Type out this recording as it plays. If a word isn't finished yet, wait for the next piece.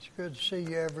It's good to see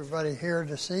you, everybody, here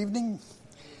this evening.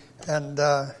 And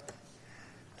I'll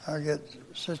get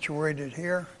situated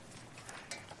here.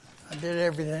 I did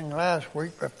everything last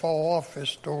week, but fall off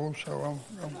this stool, so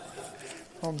I'm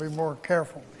going to be more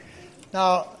careful.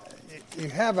 Now, you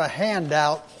have a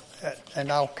handout,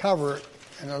 and I'll cover it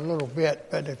in a little bit,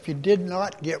 but if you did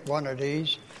not get one of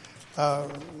these,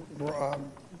 Brother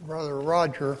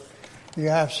Roger, you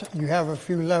have a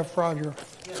few left, Roger?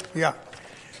 Yeah.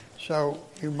 So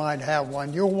you might have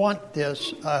one. You'll want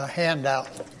this handout.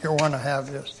 You'll want to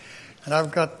have this. And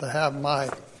I've got to have my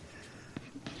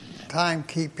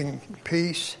timekeeping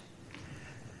piece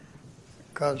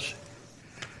because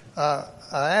I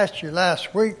asked you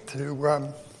last week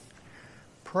to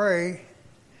pray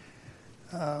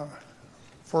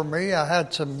for me. I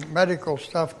had some medical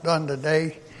stuff done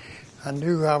today. I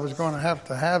knew I was going to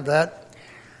have that.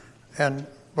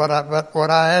 But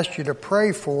what I asked you to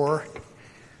pray for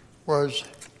was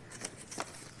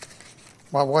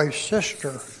my wife's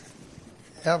sister,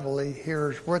 Everly,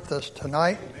 here is with us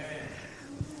tonight.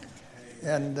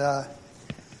 And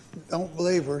don't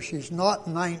believe her. She's not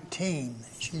 19.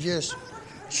 She just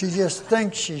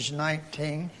thinks she's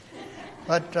 19.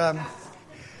 But I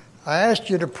asked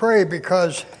you to pray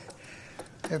because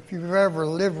if you've ever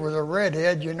lived with a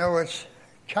redhead, you know it's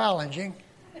challenging.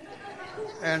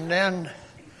 And then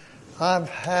I've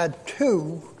had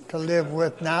two to live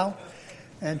with now,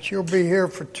 and she'll be here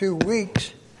for 2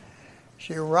 weeks.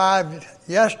 She arrived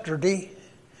yesterday,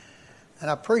 and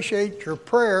I appreciate your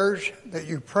prayers that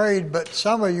you prayed, but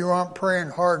some of you aren't praying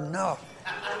hard enough.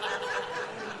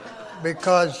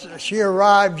 Because she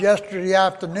arrived yesterday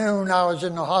afternoon. I was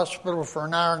in the hospital for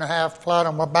an hour and a half, flat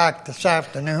on my back this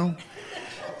afternoon,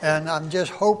 and I'm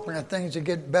just hoping that things will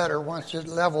get better once it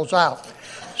levels out.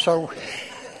 So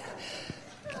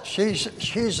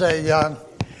she's a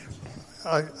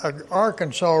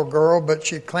Arkansas girl, but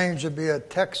she claims to be a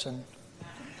Texan.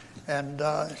 And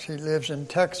she lives in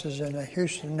Texas in the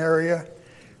Houston area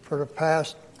for the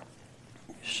past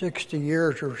 60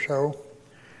 years or so.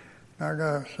 I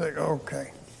got to say,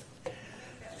 okay.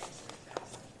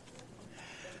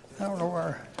 I don't know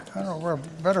where I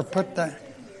better put that.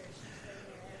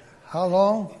 How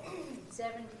long?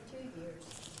 72 years.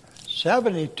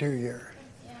 72 years.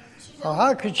 Well,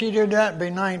 how could she do that and be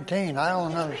 19? I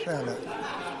don't understand it.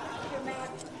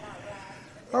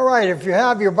 All right, if you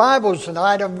have your Bibles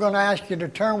tonight, I'm going to ask you to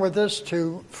turn with us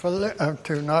to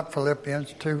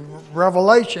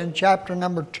Revelation chapter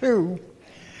number 2.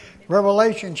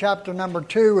 Revelation chapter number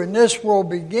 2, and this will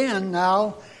begin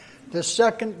now the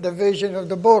second division of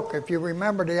the book. If you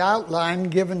remember the outline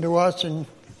given to us in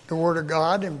the Word of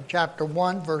God in chapter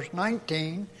 1, verse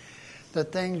 19, the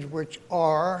things which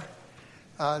are...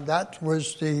 that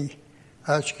was the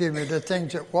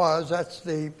things that was, that's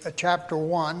the chapter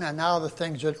 1, and now the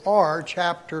things that are,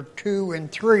 chapter 2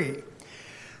 and 3.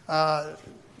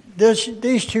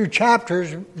 These two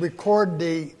chapters record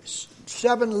the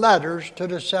 7 letters to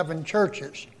the 7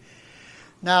 churches.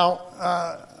 Now,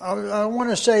 I want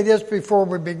to say this before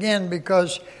we begin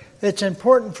because it's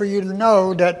important for you to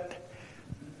know that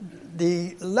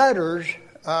the letters...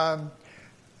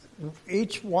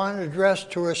 each one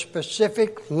addressed to a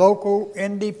specific local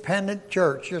independent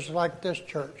church, just like this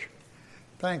church.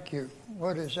 Thank you.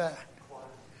 What is that?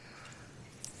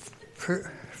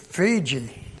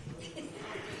 Fiji.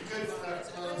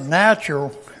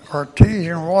 Natural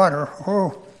artesian water.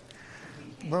 Oh,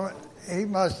 but he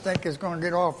must think it's going to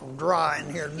get awful dry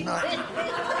in here tonight.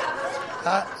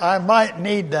 I might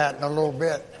need that in a little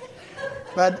bit.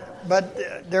 But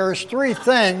there's 3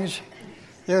 things.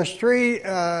 There's 3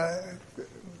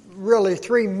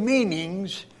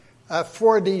 meanings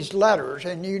for these letters,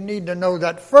 and you need to know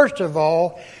that. First of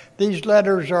all, these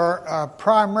letters are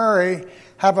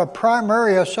have a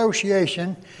primary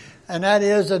association, and that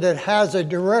is that it has a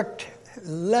direct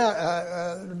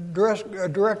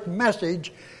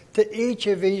message to each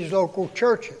of these local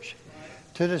churches,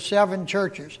 to the 7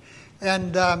 churches.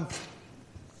 And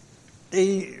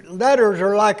the letters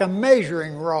are like a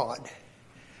measuring rod.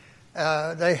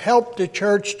 They help the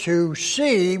church to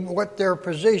see what their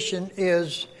position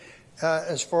is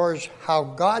as far as how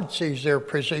God sees their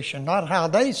position. Not how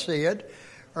they see it,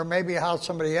 or maybe how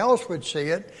somebody else would see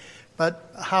it,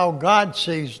 but how God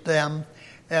sees them.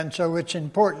 And so it's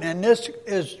important. And this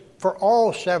is for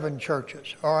all 7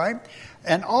 churches, all right?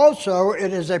 And also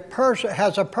it is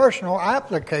has a personal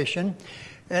application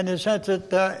in the sense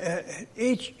that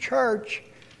each church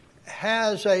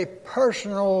has a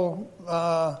personal...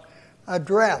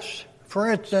 address. For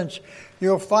instance,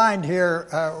 you'll find here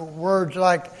words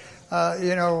like,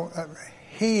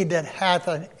 he that hath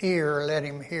an ear, let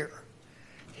him hear.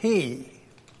 he.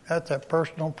 That's a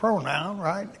personal pronoun,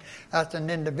 right? That's an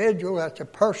individual, that's a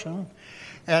person.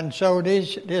 And so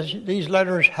these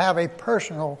letters have a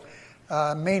personal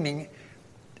meaning.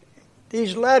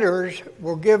 These letters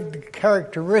will give the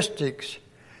characteristics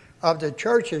of the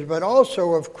churches, but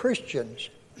also of Christians.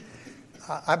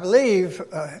 I believe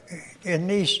in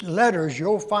these letters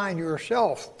you'll find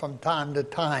yourself from time to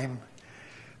time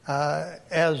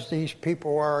as these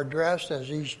people are addressed, as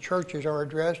these churches are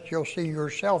addressed, you'll see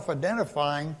yourself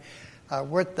identifying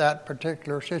with that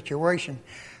particular situation.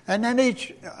 And then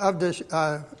each of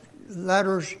the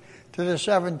letters to the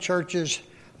 7 churches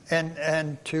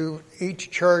and to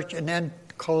each church, and then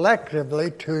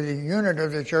collectively to the unit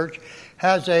of the church,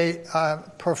 has a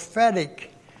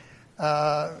prophetic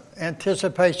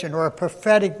anticipation or a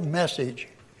prophetic message.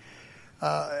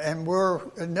 And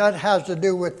that has to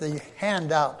do with the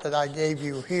handout that I gave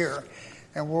you here.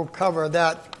 And we'll cover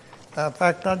that. In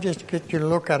fact, I'll just get you to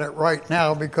look at it right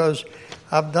now because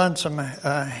I've done some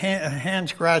hand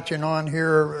scratching on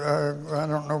here. I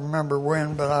don't remember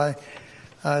when, but I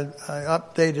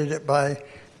updated it by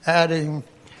adding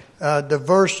the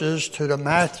verses to the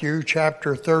Matthew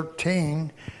chapter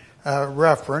 13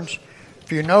 reference.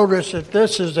 If you notice that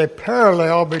this is a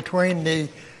parallel between the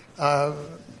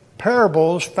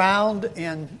parables found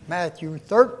in Matthew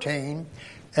 13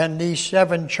 and these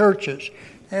 7 churches.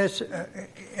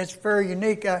 It's very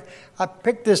unique. I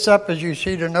picked this up, as you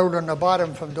see the note on the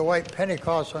bottom from Dwight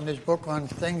Pentecost on his book on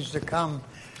things to come,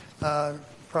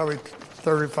 probably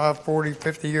 35, 40,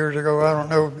 50 years ago. I don't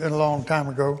know, a long time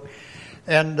ago.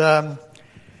 And I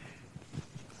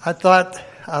thought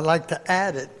I'd like to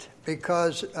add it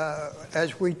because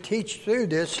as we teach through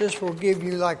this will give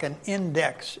you like an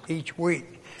index each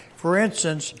week. For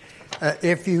instance,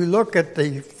 if you look at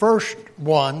the first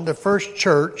one, the first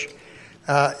church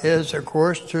is, of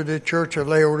course, to the church of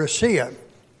Laodicea.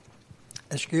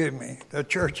 The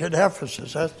church at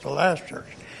Ephesus. That's the last church.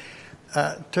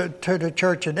 To the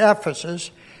church at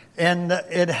Ephesus. And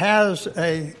it has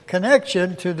a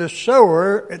connection to the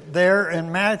sower there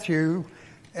in Matthew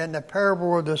and the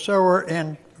parable of the sower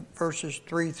in verses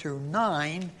 3 through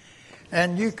 9.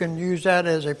 And you can use that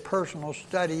as a personal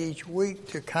study each week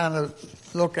to kind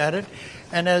of look at it.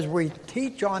 And as we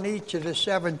teach on each of the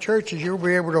 7 churches, you'll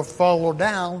be able to follow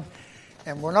down.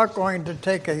 And we're not going to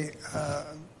take a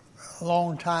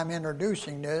long time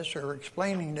introducing this or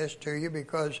explaining this to you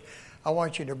because I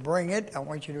want you to bring it. I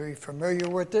want you to be familiar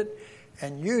with it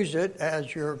and use it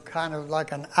as your kind of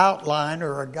like an outline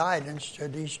or a guidance to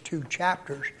these 2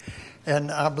 chapters.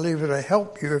 And I believe it'll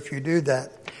help you if you do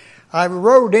that. I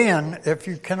wrote in, if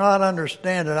you cannot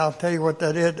understand it, I'll tell you what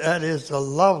that is. That is the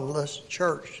loveless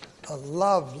church. The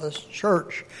loveless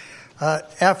church.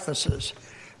 Ephesus.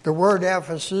 The word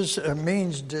Ephesus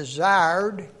means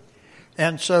desired.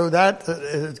 And so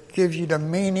that gives you the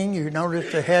meaning. You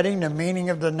notice the heading, the meaning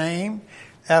of the name.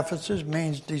 Ephesus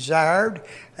means desired.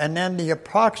 And then the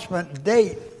approximate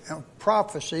date of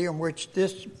prophecy in which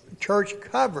this church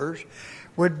covers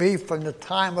would be from the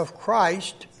time of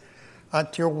Christ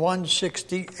until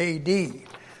 160 A.D.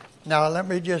 Now, let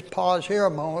me just pause here a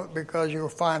moment because you'll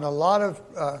find a lot of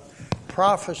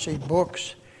prophecy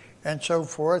books and so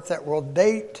forth that will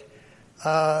date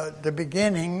the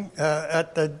beginning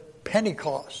at the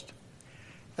Pentecost.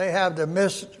 They have the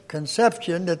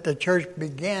misconception that the church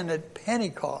began at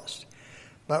Pentecost.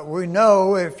 But we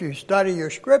know if you study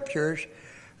your scriptures,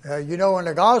 in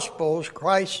the Gospels,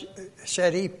 Christ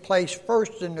said he placed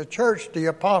first in the church the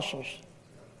apostles.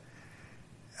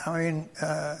 I mean,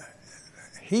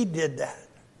 he did that.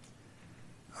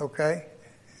 Okay?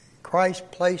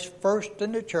 Christ placed first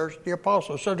in the church the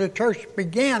apostles. So the church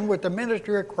began with the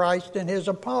ministry of Christ and his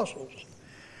apostles.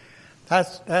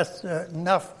 That's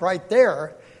enough right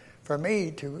there for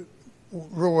me to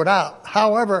rule it out.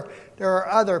 However, there are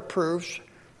other proofs.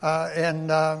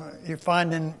 And you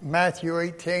find in Matthew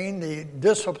 18 the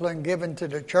discipline given to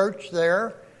the church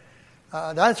there.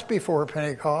 That's before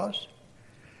Pentecost.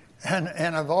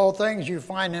 And of all things, you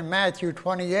find in Matthew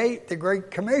 28 the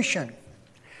Great Commission.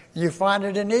 You find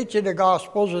it in each of the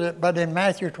Gospels, but in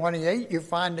Matthew 28 you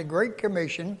find the Great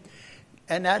Commission,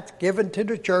 and that's given to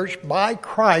the church by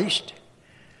Christ.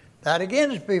 That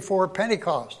again is before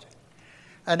Pentecost.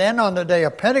 And then on the day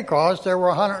of Pentecost, there were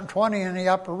 120 in the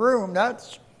upper room.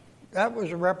 That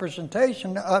was a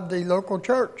representation of the local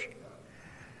church.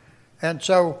 And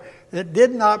so it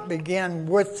did not begin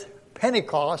with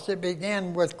Pentecost. It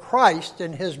began with Christ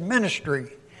and his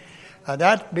ministry.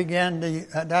 That's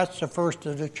the first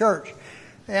of the church.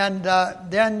 And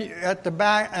then at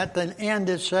the end,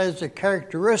 it says the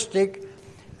characteristic,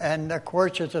 and of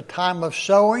course it's a time of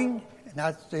sowing, and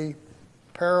that's the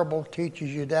parable teaches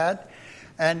you that.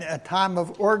 And a time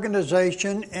of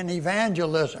organization and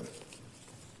evangelism.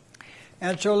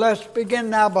 And so let's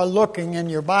begin now by looking in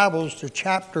your Bibles to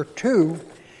chapter 2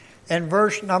 and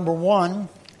verse number 1.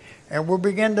 And we'll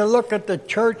begin to look at the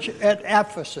church at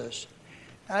Ephesus.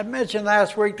 I mentioned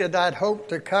last week that I'd hoped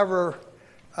to cover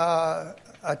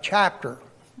a chapter.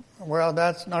 Well,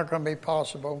 that's not going to be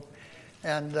possible.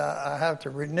 And I have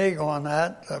to renege on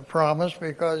that promise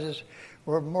because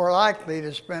we're more likely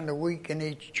to spend a week in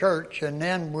each church, and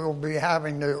then we'll be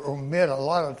having to omit a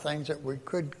lot of things that we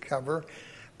could cover.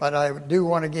 But I do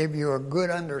want to give you a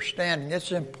good understanding.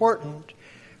 It's important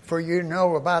for you to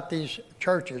know about these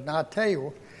churches. Now, I'll tell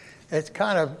you, it's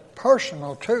kind of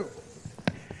personal, too,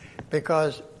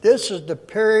 because this is the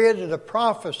period of the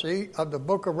prophecy of the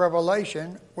book of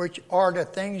Revelation, which are the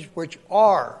things which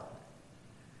are.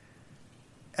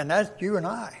 And that's you and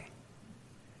I.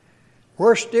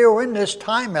 We're still in this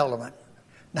time element.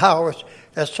 Now,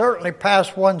 it's certainly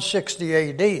past 160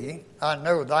 A.D. I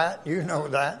know that. You know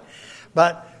that.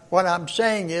 But what I'm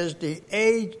saying is the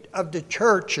age of the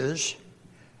churches,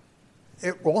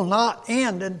 it will not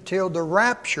end until the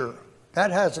rapture. That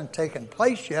hasn't taken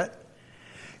place yet.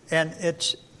 And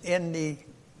it's in the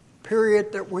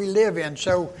period that we live in.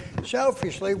 So,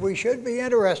 selfishly, we should be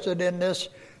interested in this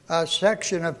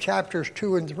section of chapters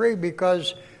 2 and 3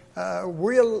 because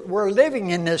we're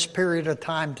living in this period of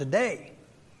time today.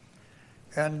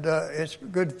 And it's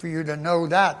good for you to know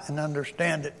that and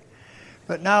understand it.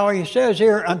 But now he says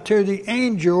here, unto the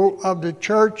angel of the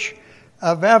church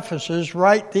of Ephesus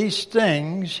write these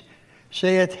things,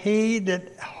 saith he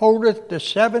that holdeth the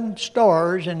 7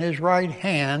 stars in his right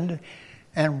hand,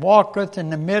 and walketh in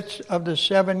the midst of the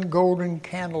 7 golden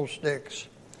candlesticks.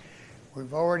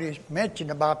 We've already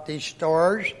mentioned about these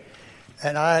stars,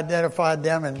 and I identified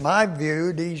them in my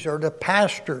view. These are the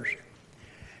pastors,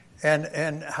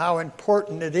 and how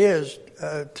important it is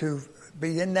to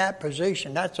be in that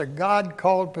position. That's a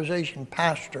God-called position,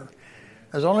 pastor.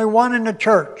 There's only one in the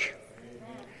church.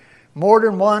 More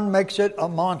than one makes it a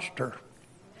monster.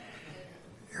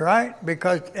 Right?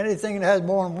 Because anything that has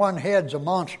more than one head's a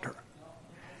monster.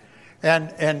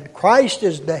 And Christ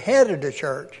is the head of the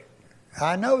church.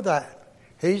 I know that.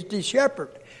 He's the shepherd.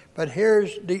 But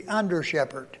here's the under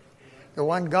shepherd, the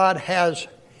one God has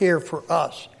here for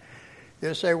us.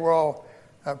 You say, well,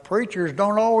 preachers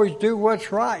don't always do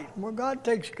what's right. Well, God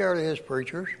takes care of his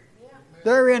preachers.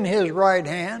 They're in his right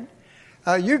hand.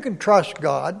 You can trust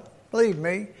God, believe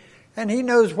me, and he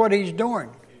knows what he's doing.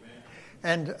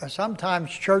 And sometimes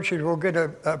churches will get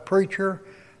a preacher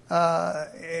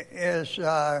is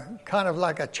kind of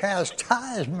like a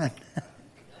chastisement.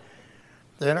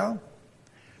 You know?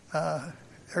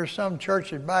 There's some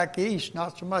churches back east,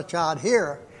 not so much out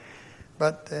here,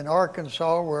 but in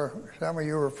Arkansas, where some of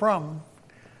you are from,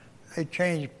 they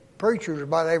change preachers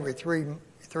about every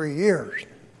three years.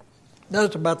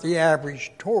 That's about the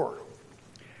average tour.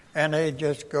 And they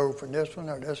just go from this one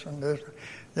or this one, this one.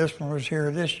 This one was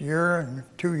here this year, and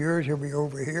 2 years he'll be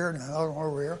over here, and another one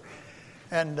over here.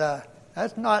 And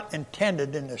that's not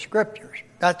intended in the Scriptures.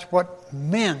 That's what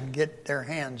men get their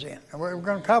hands in. And we're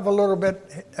going to cover a little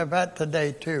bit of that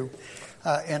today, too,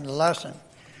 in the lesson.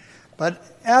 But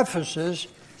Ephesus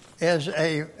is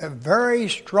a very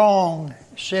strong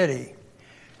city.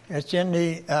 It's in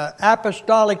the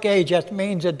apostolic age. That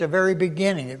means at the very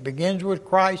beginning. It begins with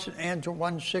Christ and ends at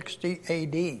 160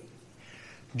 A.D.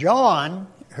 John,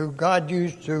 who God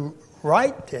used to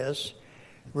write this,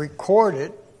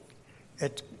 recorded.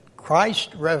 It's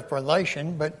Christ's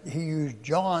revelation, but he used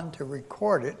John to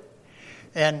record it.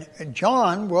 And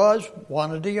John was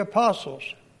one of the apostles.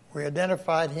 We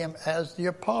identified him as the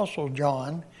Apostle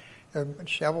John. There are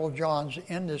several Johns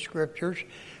in the Scriptures,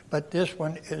 but this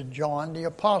one is John the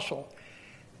Apostle.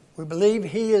 We believe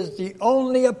he is the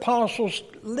only apostle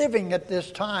living at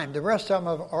this time. The rest of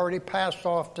them have already passed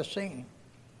off the scene.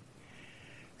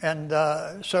 And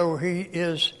so he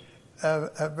is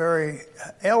a very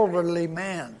elderly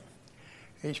man.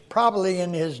 He's probably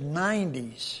in his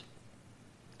 90s.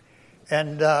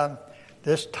 And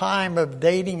this time of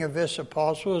dating of this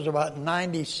apostle is about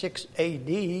 96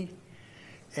 A.D.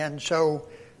 And so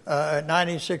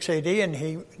 96 A.D. and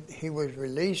he was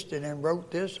released and then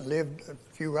wrote this and lived a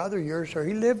few other years. So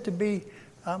he lived to be,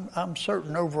 I'm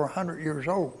certain, over 100 years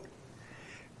old.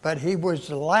 But he was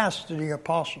the last of the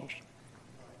apostles.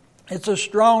 It's a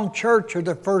strong church of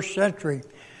the first century.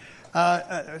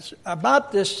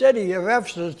 About this city of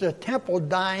Ephesus, the temple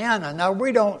Diana. Now,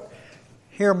 we don't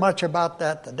hear much about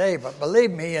that today, but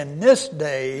believe me, in this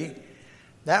day,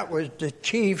 that was the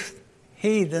chief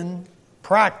heathen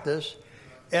practice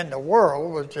in the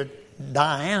world, was the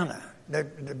Diana.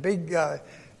 the big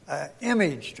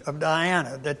image of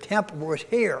Diana. The temple was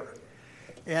here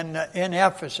in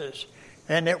Ephesus,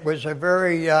 and it was a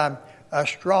very a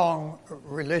strong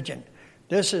religion.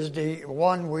 This is the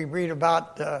one we read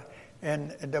about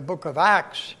in the book of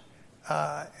Acts,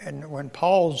 and when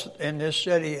Paul's in this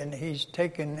city and he's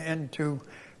taken into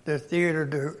the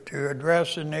theater to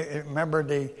address, and remember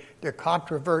the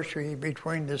controversy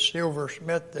between the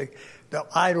silversmith, the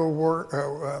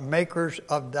idol makers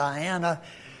of Diana,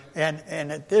 and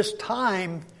at this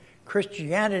time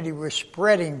Christianity was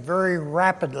spreading very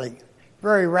rapidly.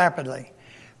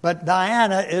 But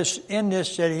Diana is in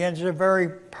this city, and it's a very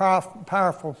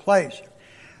powerful place.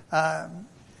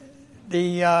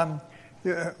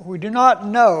 We do not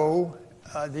know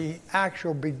the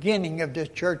actual beginning of this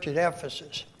church at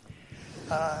Ephesus.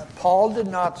 Paul did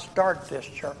not start this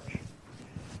church.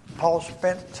 Paul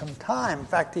spent some time. In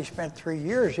fact, he spent 3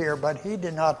 years here, but he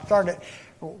did not start it.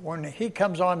 When he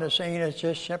comes on the scene, it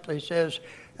just simply says,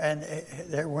 and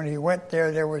when he went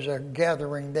there was a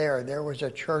gathering there. There was a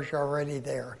church already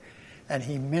there. And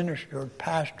he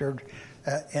pastored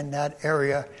in that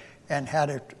area and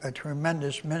had a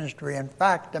tremendous ministry. In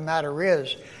fact, the matter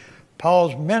is,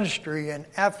 Paul's ministry in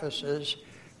Ephesus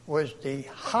was the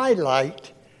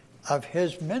highlight of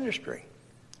his ministry.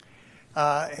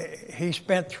 He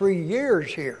spent 3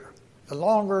 years here,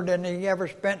 longer than he ever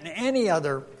spent in any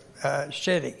other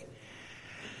city.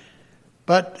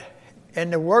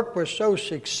 And the work was so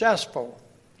successful,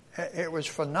 it was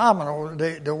phenomenal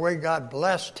the way God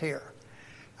blessed here.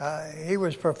 He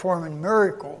was performing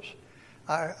miracles,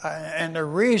 and the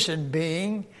reason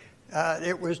being,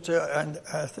 it was to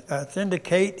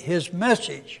authenticate his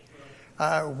message.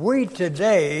 We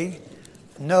today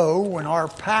know when our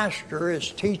pastor is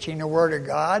teaching the Word of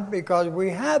God because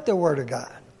we have the Word of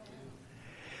God.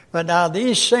 But now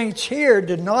these saints here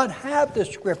did not have the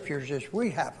Scriptures as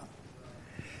we have them.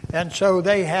 And so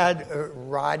they had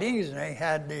writings, and they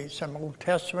had some Old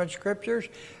Testament Scriptures,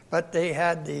 but they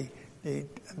had the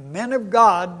men of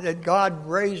God that God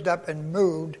raised up and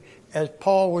moved, as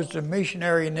Paul was the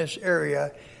missionary in this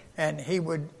area, and he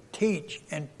would teach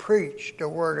and preach the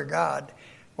Word of God.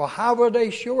 Well, how were they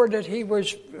sure that he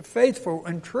was faithful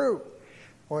and true?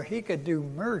 Well, he could do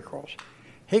miracles.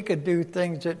 He could do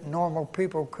things that normal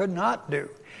people could not do.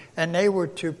 And they were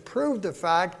to prove the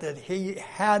fact that he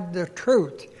had the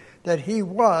truth, that he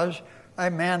was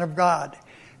a man of God.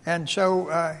 And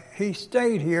so he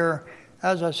stayed here,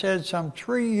 as I said, some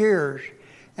 3 years.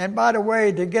 And by the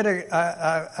way, to get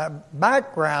a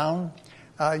background,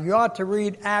 you ought to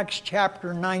read Acts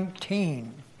chapter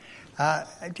 19.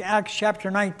 Acts chapter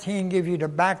 19 gives you the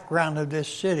background of this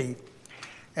city.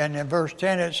 And in verse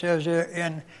 10 it says,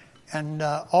 And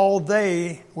all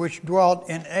they which dwelt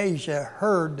in Asia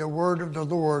heard the word of the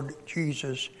Lord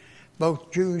Jesus,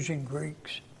 both Jews and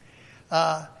Greeks.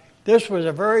 This was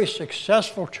a very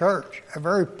successful church, a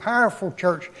very powerful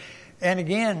church. And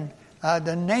again,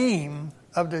 the name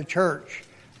of the church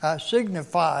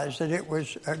signifies that it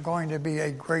was going to be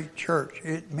a great church.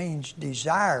 It means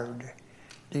desired.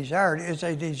 Desired is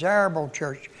a desirable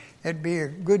church. It'd be a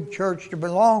good church to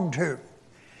belong to.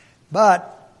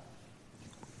 But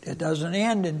it doesn't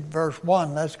end in verse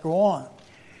 1. Let's go on.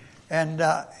 And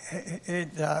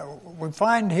we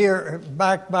find here,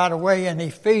 back by the way, in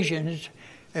Ephesians,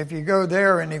 if you go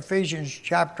there in Ephesians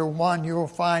chapter 1, you'll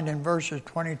find in verses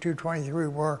 22, 23,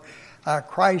 where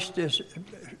Christ is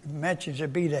mentioned to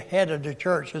be the head of the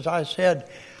church. As I said,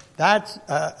 that's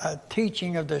a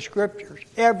teaching of the Scriptures.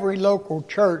 Every local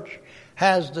church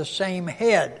has the same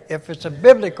head, if it's a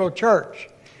biblical church.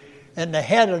 And the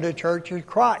head of the church is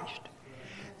Christ.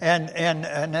 And then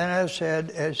I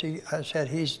said,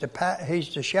 he's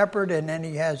the shepherd, and then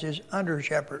he has his under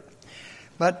shepherd.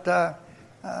 But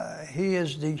he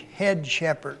is the head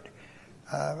shepherd.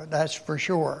 That's for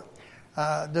sure.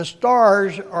 The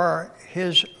stars are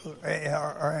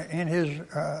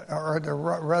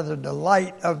the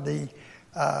light of the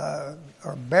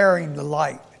or bearing the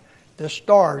light. The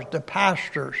stars, the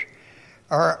pastors,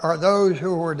 are those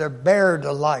who were to bear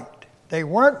the light. They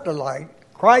weren't the light.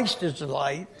 Christ is the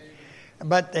light,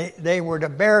 but they were to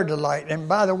bear the light. And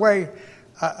by the way,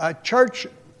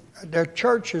 the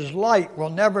church's light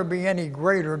will never be any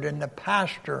greater than the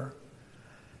pastor.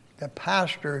 The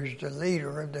pastor is the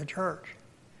leader of the church.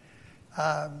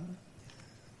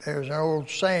 There's an old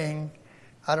saying,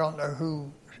 I don't know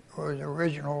who was the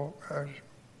original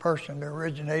person that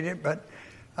originated, but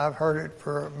I've heard it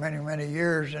for many, many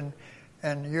years,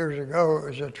 and years ago it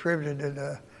was attributed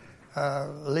to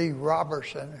Lee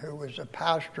Robertson, who was a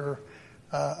pastor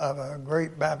of a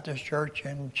great Baptist church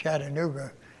in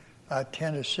Chattanooga,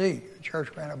 Tennessee. The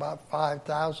church ran about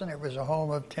 5,000. It was a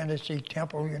home of Tennessee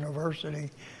Temple University.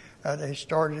 They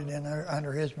started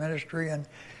under his ministry,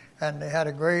 and they had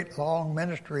a great long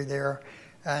ministry there.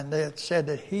 And they had said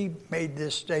that he made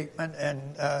this statement,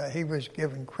 and he was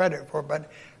given credit for it.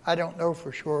 But I don't know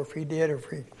for sure if he did or if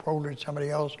he quoted somebody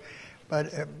else. But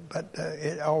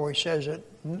it always says that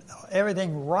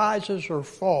everything rises or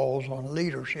falls on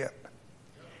leadership.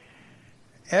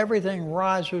 Everything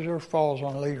rises or falls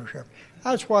on leadership.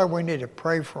 That's why we need to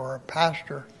pray for our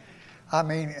pastor. I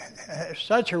mean,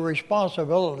 such a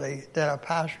responsibility that a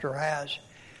pastor has.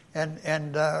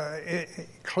 And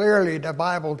clearly the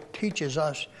Bible teaches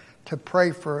us to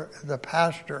pray for the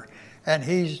pastor. And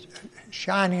he's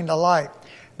shining the light.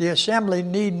 The assembly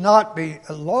need not be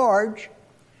large.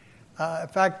 In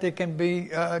fact, it can be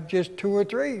just 2 or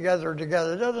 3 gathered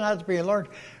together. It doesn't have to be large.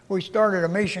 We started a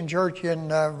mission church in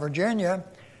Virginia,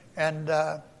 and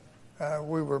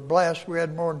we were blessed. We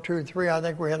had more than 2 or 3. I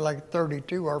think we had like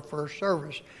 32 our first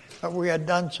service. But we had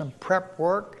done some prep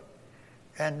work,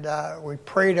 and we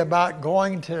prayed about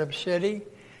going to the city.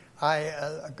 I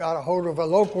got a hold of a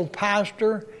local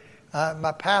pastor.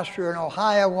 My pastor in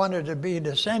Ohio wanted to be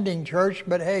the sending church,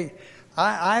 but hey,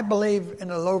 I believe in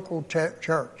the local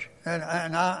church, and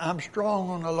I'm strong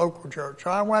on the local church.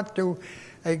 So I went to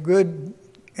a good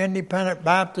independent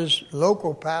Baptist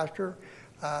local pastor,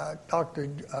 Dr.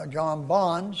 John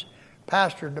Bonds,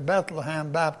 pastored the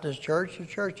Bethlehem Baptist Church. The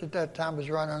church at that time was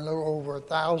running a little over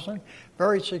 1,000.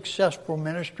 Very successful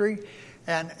ministry,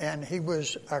 and he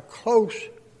was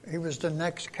he was the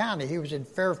next county. He was in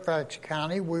Fairfax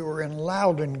County. We were in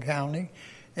Loudoun County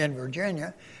in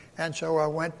Virginia. And so I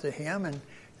went to him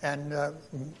and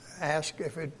asked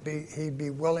if he'd be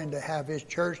willing to have his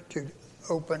church to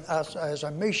open us as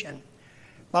a mission.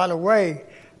 By the way,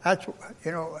 that's,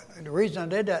 the reason I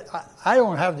did that, I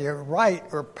don't have the right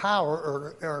or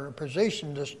power or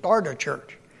position to start a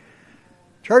church.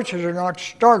 Churches are not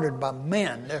started by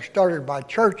men. They're started by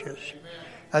churches.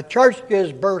 A church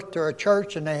gives birth to a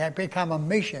church, and they have become a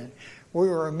mission. We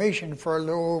were a mission for a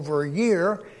little over a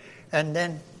year, and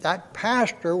then that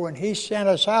pastor, when he sent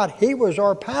us out, he was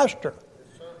our pastor.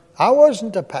 I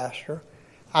wasn't the pastor.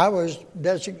 I was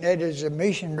designated as a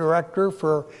mission director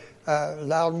for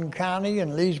Loudoun County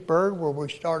and Leesburg, where we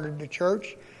started the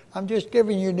church. I'm just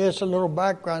giving you this a little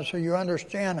background so you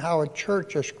understand how a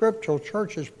scriptural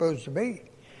church is supposed to be.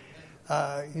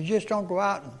 You just don't go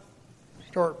out and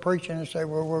start preaching and say,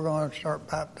 well, we're going to start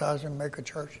baptizing and make a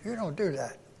church. You don't do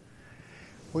that.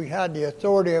 We had the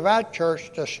authority of that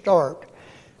church to start.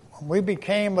 When we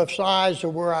became of size to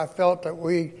where I felt that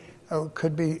we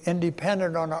could be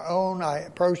independent on our own, I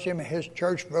approached him, and his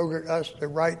church voted us the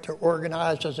right to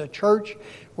organize as a church.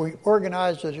 We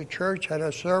organized as a church, had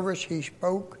a service. He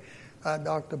spoke.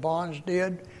 Dr. Bonds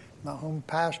did. My home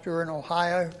pastor in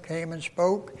Ohio came and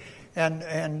spoke and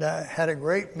had a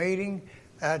great meeting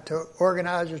to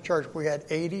organize a church. We had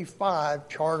 85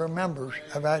 charter members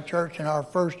of that church. In our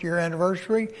first year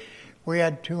anniversary, we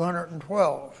had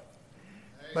 212.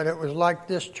 But it was like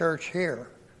this church here.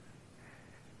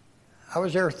 I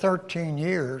was there 13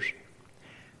 years,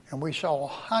 and we saw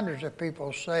hundreds of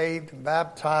people saved and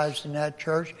baptized in that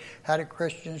church. Had a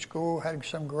Christian school, had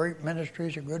some great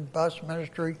ministries, a good bus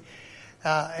ministry,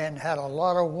 and had a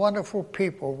lot of wonderful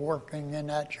people working in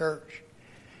that church.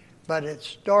 But it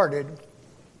started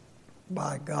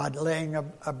by God laying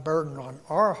a burden on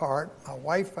our heart. My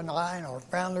wife and I and our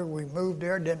family, we moved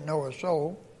there, didn't know a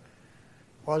soul.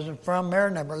 Wasn't from there,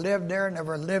 never lived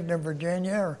in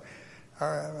Virginia.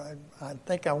 Or I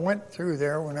think I went through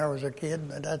there when I was a kid,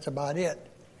 but that's about it.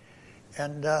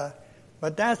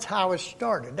 But that's how it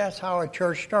started. That's how a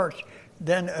church starts.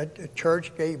 Then a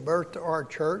church gave birth to our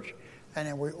church, and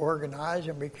then we organized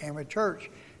and became a church.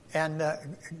 And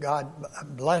God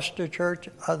blessed the church.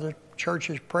 Other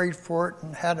churches prayed for it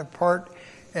and had a part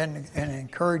in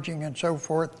encouraging and so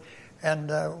forth.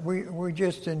 And we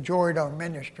just enjoyed our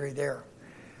ministry there.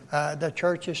 The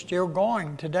church is still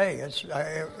going today.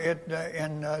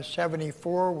 In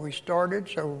 74 we started,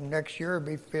 so next year will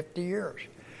be 50 years,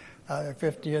 the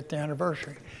 50th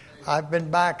anniversary. I've been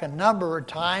back a number of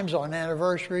times on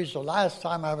anniversaries. The last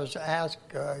time I was asked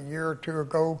a year or two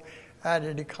ago, I had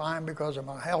to decline because of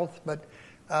my health, but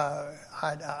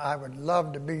I would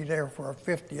love to be there for a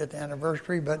 50th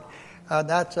anniversary, but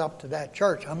that's up to that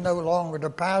church. I'm no longer the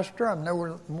pastor. I'm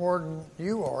no more than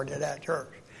you are to that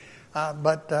church.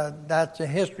 But that's the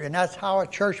history, and that's how a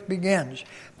church begins.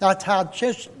 That's how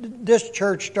this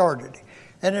church started.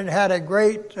 And it had a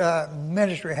great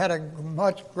ministry, had a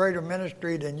much greater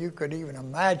ministry than you could even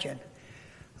imagine.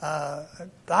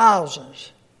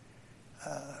 Thousands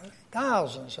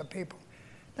Thousands of people.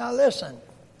 Now listen,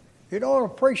 you don't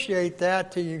appreciate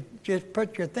that till you just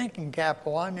put your thinking cap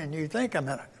on and you think a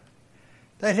minute.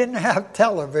 They didn't have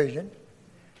television.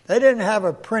 They didn't have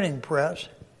a printing press.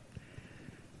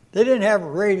 They didn't have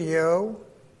radio.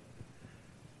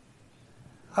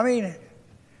 I mean,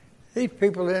 these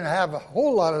people didn't have a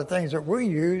whole lot of things that we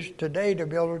use today to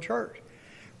build a church.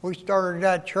 We started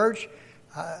that church.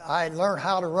 I learned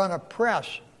how to run a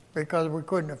press because we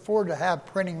couldn't afford to have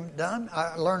printing done.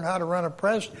 I learned how to run a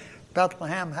press.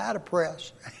 Bethlehem had a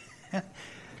press.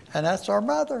 And that's our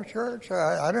mother church.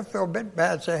 I didn't feel a bit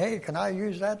bad. Say, hey, can I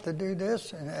use that to do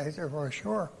this? And I said, well,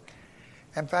 sure.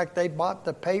 In fact, they bought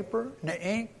the paper and the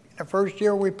ink. The first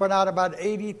year we put out about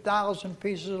 80,000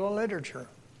 pieces of literature.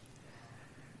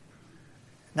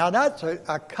 Now that's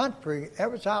a country, it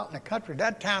was out in the country.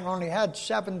 That town only had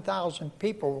 7,000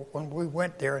 people when we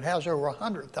went there. It has over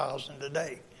 100,000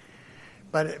 today.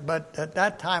 But at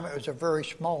that time it was a very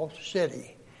small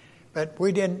city. But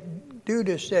we didn't do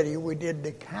the city, we did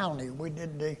the county, we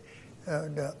did the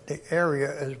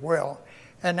area as well.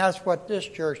 And that's what this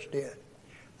church did.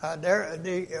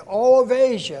 All of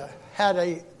Asia had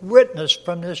a witness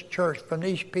from this church, from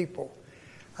these people.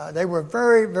 They were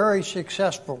very, very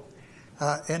successful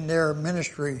in their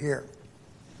ministry here.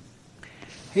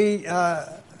 He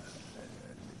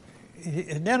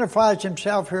identifies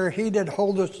himself here. He that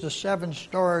holdeth the 7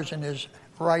 stars in his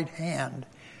right hand,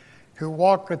 who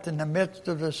walketh in the midst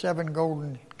of the 7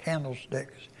 golden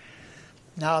candlesticks.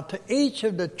 Now, to each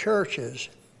of the churches,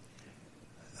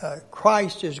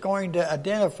 Christ is going to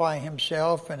identify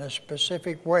himself in a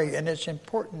specific way, and it's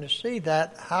important to see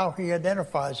that, how he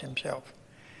identifies himself.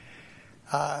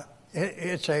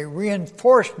 It's a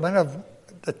reinforcement of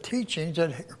the teachings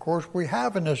that, of course, we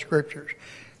have in the Scriptures.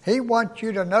 He wants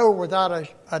you to know without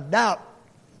a doubt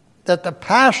that the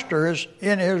pastor is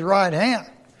in his right hand.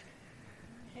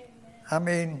 I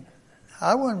mean,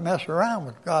 I wouldn't mess around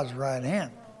with God's right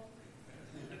hand.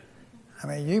 I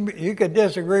mean, you could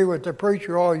disagree with the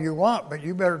preacher all you want, but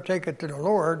you better take it to the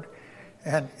Lord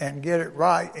and get it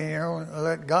right, and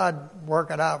let God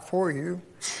work it out for you.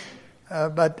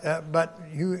 But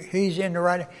he's in the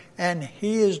right, and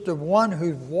he is the one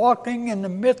who's walking in the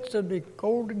midst of the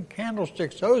golden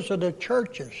candlesticks. Those are the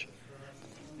churches.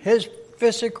 His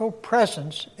physical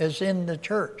presence is in the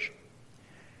church.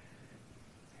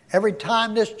 Every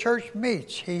time this church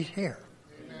meets, he's here.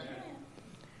 Amen.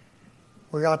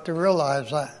 We got to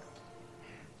realize that.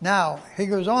 Now, he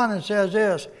goes on and says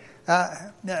this.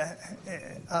 I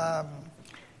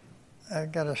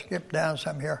got to skip down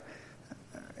some here.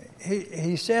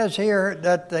 He says here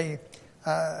that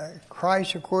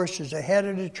Christ, of course, is the head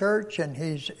of the church, and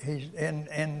he's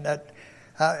in that.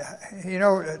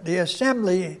 The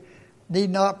assembly need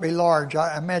not be large.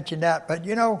 I mentioned that, but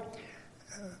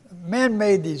men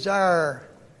may desire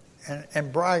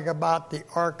and brag about the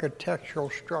architectural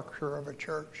structure of a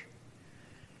church.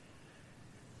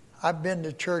 I've been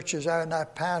to churches, and I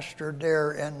pastored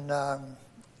there in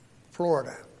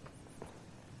Florida.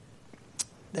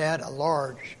 They had a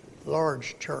large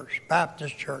church,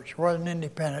 Baptist church. It wasn't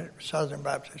independent, it was Southern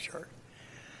Baptist Church.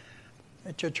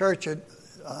 It's a church at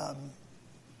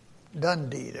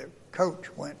Dundee that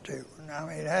Coach went to. I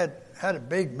mean, it had a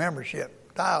big membership.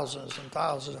 Thousands and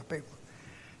thousands of people.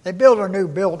 They built a new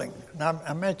building. And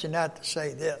I mentioned that to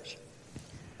say this.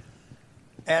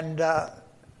 And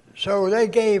so they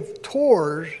gave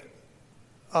tours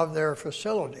of their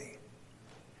facility.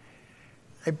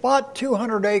 They bought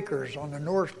 200 acres on the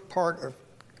north part of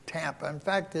Tampa. In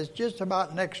fact, it's just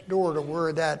about next door to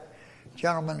where that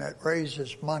gentleman that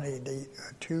raises money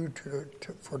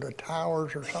for the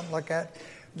towers or something like that.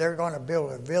 They're going to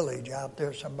build a village out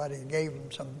there. Somebody gave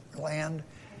them some land,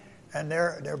 and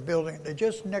they're building. They're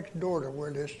just next door to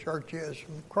where this church is,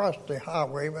 across the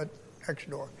highway, but next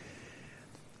door.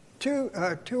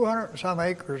 200 and some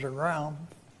acres of ground,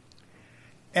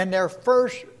 and their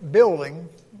first building,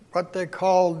 what they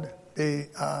called the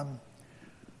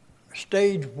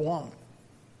Stage 1.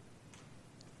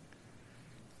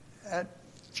 At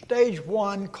Stage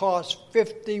 1 cost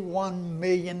 $51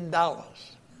 million.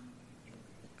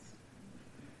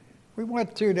 We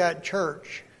went through that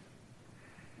church,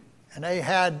 and they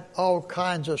had all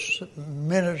kinds of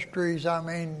ministries. I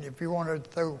mean, if you wanted to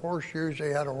throw horseshoes, they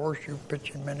had a horseshoe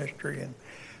pitching ministry, and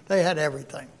they had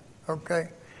everything, okay?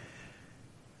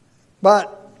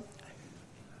 But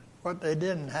what they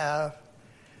didn't have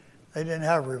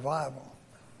revival.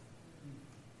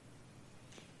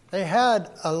 They had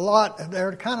a lot.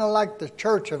 They're kind of like the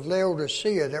church of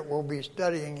Laodicea that we'll be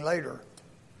studying later.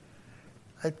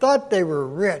 They thought they were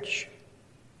rich,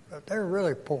 but they were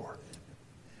really poor.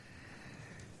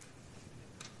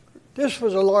 This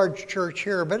was a large church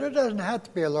here, but it doesn't have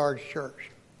to be a large church.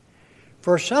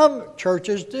 For some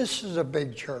churches, this is a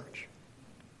big church.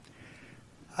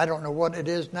 I don't know what it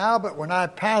is now, but when I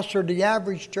pastored, the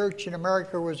average church in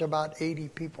America was about 80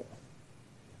 people.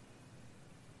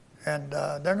 And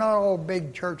they're not all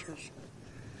big churches.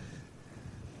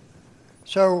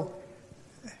 So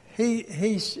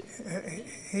he's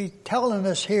telling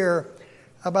us here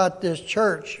about this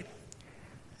church.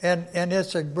 And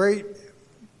it's a great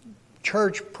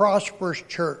church, prosperous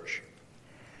church.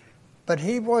 But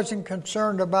he wasn't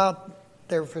concerned about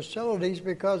their facilities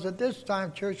because at this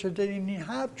time churches didn't even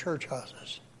have church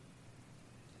houses.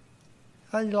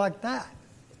 How do you like that?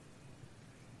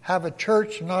 Have a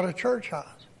church, not a church house.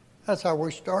 That's how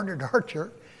we started our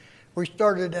church. We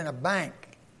started in a bank.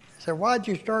 I said, why'd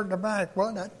you start in a bank?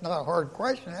 Well, that's not a hard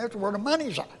question. That's where the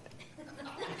money's at.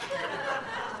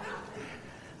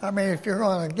 I mean, if you're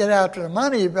going to get after the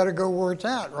money, you better go where it's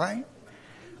at, right?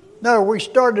 No, we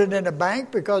started in a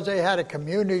bank because they had a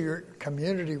community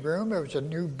room. It was a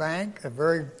new bank, a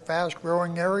very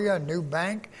fast-growing area, a new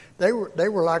bank. They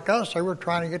were like us. They were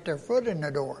trying to get their foot in the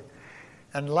door.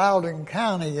 And Loudoun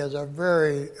County is a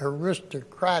very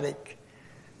aristocratic.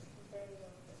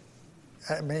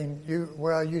 I mean,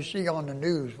 you see on the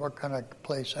news what kind of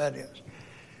place that is.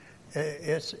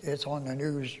 It's on the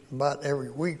news about every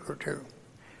week or two.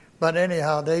 But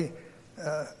anyhow, it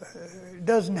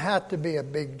doesn't have to be a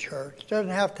big church. It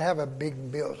doesn't have to have a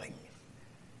big building.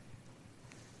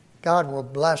 God will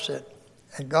bless it.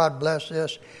 And God bless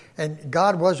this. And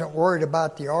God wasn't worried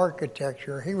about the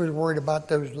architecture. He was worried about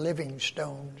those living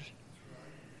stones.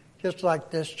 Just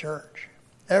like this church.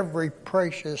 Every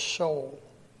precious soul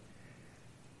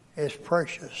is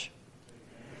precious.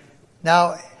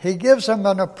 Now, he gives them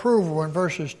an approval in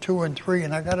verses 2 and 3.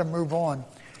 And I got to move on,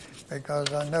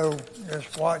 because I know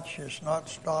this watch is not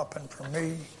stopping for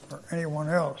me or anyone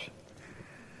else.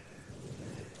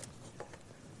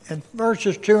 In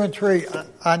verses 2 and 3,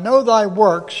 I know thy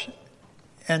works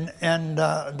and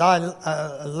thy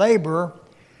labor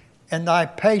and thy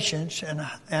patience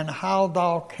and how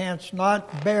thou canst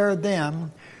not bear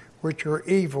them which are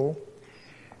evil,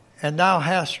 and thou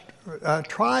hast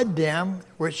tried them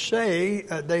which say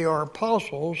they are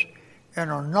apostles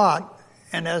and are not,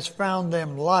 and hast found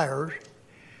them liars,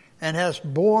 and hast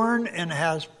borne and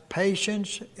hast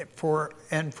patience for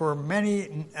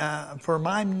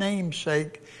my name's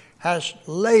sake, hast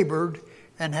labored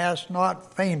and hast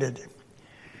not fainted.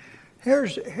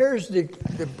 Here's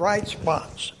the bright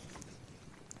spots.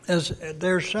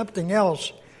 There's something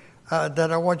else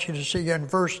that I want you to see in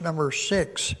verse number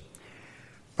 6.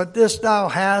 But this thou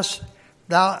hatest,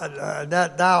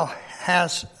 thou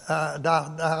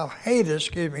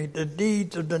hatest, the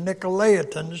deeds of the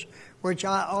Nicolaitans, which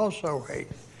I also hate.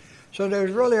 So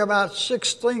there's really about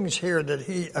 6 things here that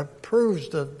he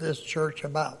approves of this church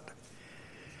about.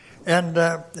 And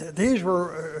these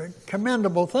were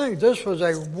commendable things. This was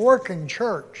a working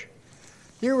church.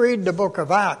 You read the book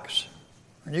of Acts,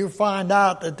 and you find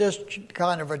out that this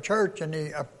kind of a church in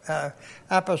the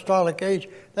apostolic age,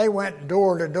 they went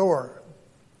door to door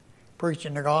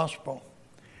preaching the gospel.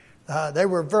 They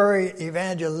were very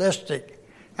evangelistic.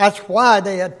 That's why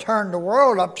they had turned the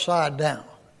world upside down.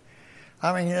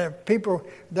 I mean, people,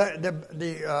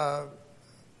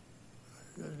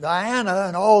 Diana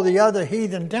and all the other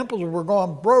heathen temples were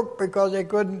going broke because they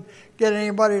couldn't get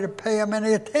anybody to pay them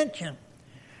any attention.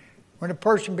 When a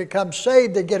person becomes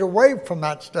saved, they get away from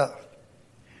that stuff.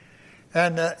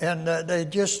 And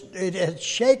it had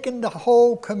shaken the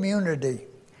whole community.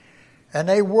 And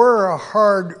they were a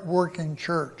hard-working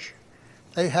church.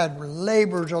 They had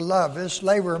labors of love. This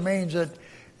labor means that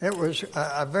it was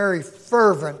a very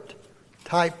fervent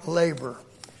type labor.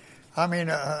 I mean,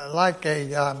 like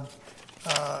to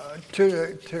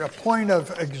a point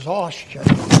of exhaustion.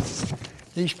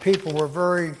 These people were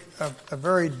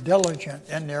very diligent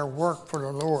in their work for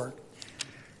the Lord.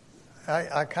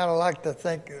 I kind of like to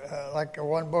think, like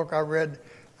one book I read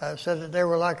said that they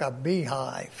were like a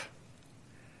beehive,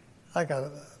 like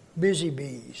a busy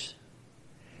bees.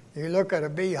 You look at a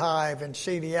beehive and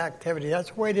see the activity. That's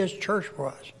the way this church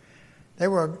was. They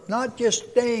were not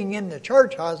just staying in the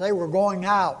church house, they were going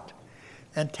out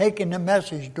and taking the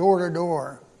message door to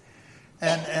door.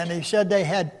 And he said they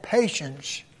had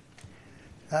patience.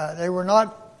 They were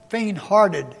not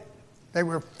faint-hearted. They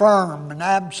were firm and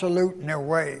absolute in their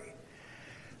way.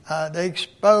 They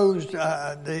exposed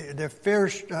the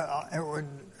fierce.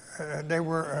 They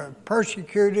were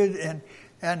persecuted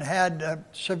and had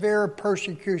severe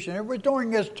persecution. It was during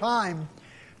this time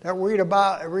that we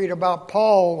read about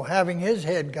Paul having his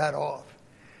head cut off.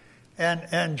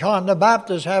 and John the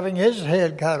Baptist having his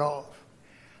head cut off.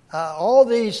 All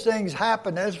these things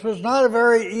happened. This was not a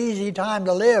very easy time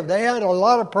to live. They had a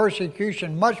lot of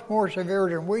persecution, much more severe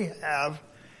than we have,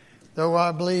 though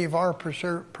I believe our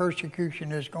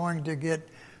persecution is going to get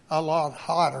a lot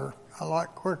hotter, a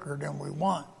lot quicker than we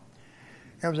want.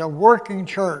 It was a working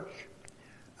church,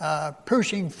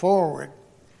 pushing forward,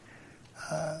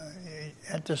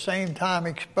 at the same time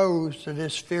exposed to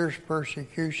this fierce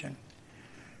persecution.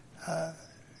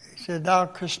 He said, "Thou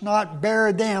couldst not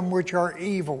bear them which are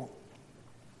evil."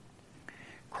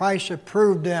 Christ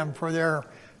approved them for their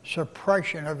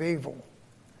suppression of evil.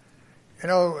 You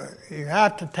know, you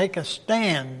have to take a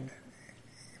stand.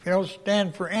 If you don't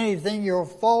stand for anything, you'll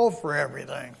fall for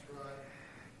everything.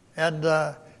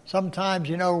 And sometimes,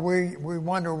 you know, we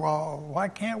wonder, well, why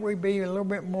can't we be a little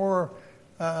bit more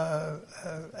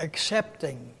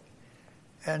accepting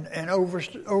and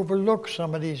overlook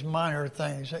some of these minor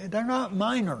things? They're not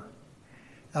minor.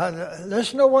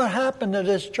 Listen to what happened to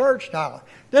this church now.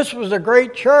 This was a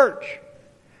great church.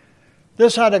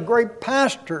 This had a great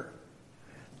pastor.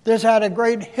 This had a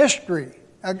great history.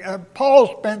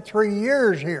 Paul spent 3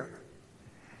 years here.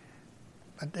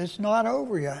 But it's not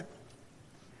over yet.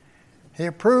 He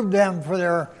approved them for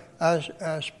their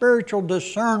spiritual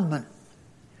discernment.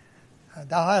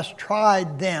 Thou hast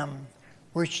tried them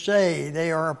which say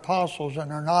they are apostles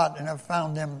and are not, and have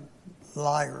found them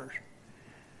liars.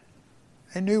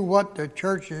 They knew what the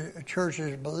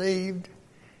churches believed,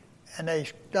 and they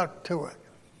stuck to it.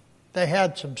 They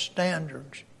had some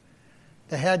standards.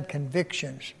 They had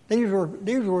convictions. These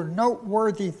were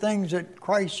noteworthy things that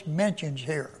Christ mentions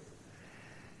here.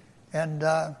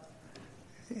 And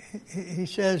he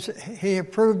says he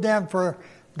approved them for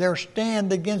their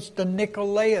stand against the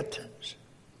Nicolaitans.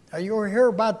 Now you'll hear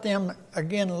about them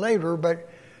again later, but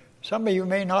some of you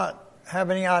may not have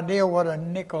any idea what a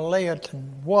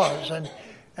Nicolaitan was.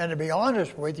 And to be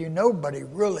honest with you, nobody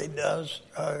really does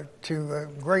to a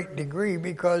great degree,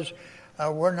 because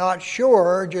we're not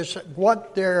sure just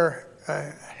what their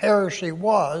heresy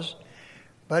was,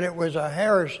 but it was a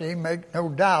heresy, make no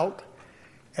doubt.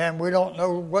 And we don't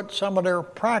know what some of their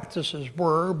practices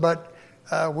were, but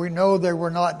we know they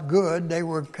were not good. They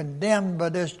were condemned by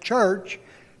this church.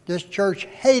 This church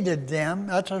hated them.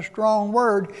 That's a strong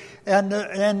word. And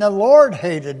the Lord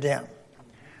hated them.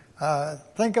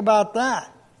 Think about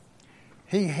that.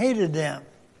 He hated them.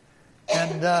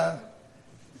 And the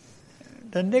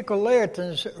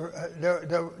Nicolaitans,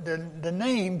 the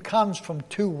name comes from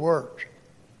 2 words.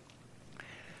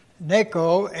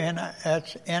 Nico, and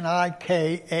that's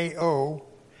Nikao,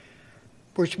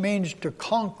 which means to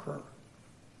conquer.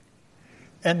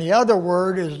 And the other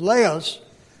word is Laos,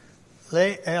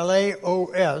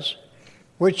 Laos,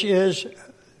 which is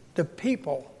the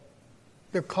people,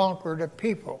 to conquer the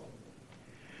people.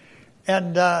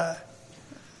 And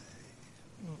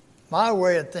my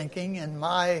way of thinking and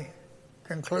my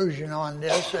conclusion on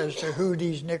this as to who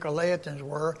these Nicolaitans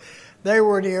were, they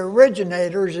were the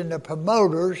originators and the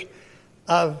promoters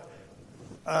of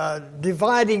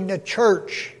dividing the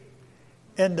church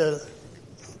into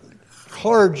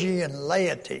clergy and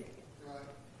laity.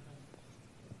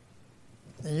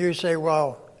 And you say,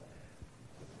 well,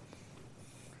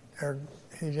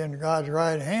 he's in God's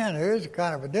right hand. There is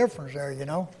kind of a difference there, you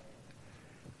know.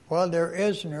 Well, there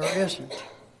is and there isn't.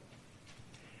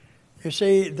 You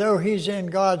see, though he's in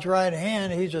God's right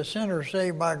hand, he's a sinner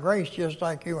saved by grace just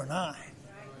like you and I.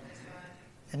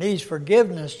 And needs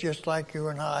forgiveness just like you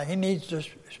and I. He needs the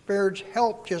Spirit's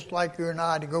help just like you and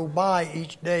I to go by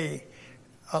each day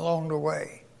along the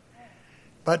way.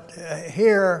 But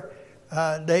here,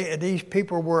 these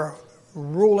people were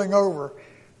ruling over.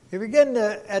 You begin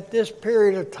to, at this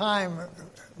period of time,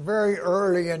 very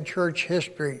early in church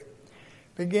history,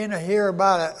 begin to hear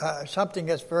about something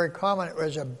that's very common. It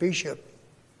was a bishop.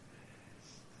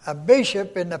 A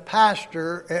bishop and the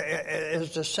pastor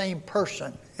is the same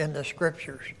person in the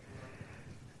Scriptures.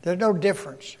 There's no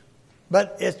difference.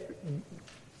 But it's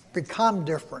become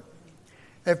different.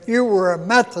 If you were a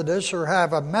Methodist or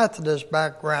have a Methodist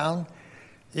background,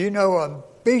 you know a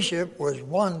bishop was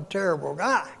one terrible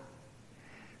guy.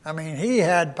 I mean, he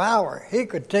had power. He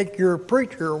could take your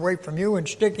preacher away from you and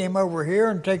stick him over here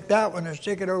and take that one and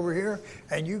stick it over here,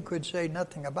 and you could say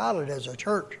nothing about it as a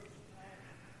church.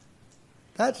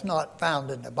 That's not found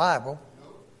in the Bible.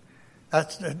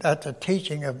 That's a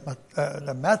teaching of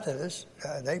the Methodists.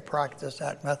 They practice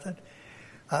that method.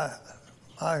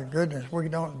 My goodness, we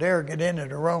don't dare get into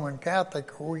the Roman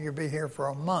Catholic or we could be here for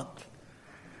a month.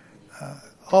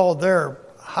 All their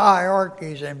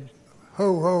hierarchies and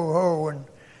ho. And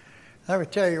let me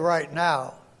tell you right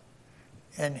now,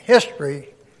 in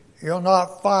history, you'll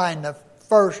not find the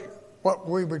first, what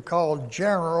we would call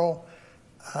general,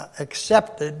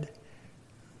 accepted,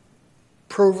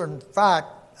 proven fact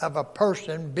of a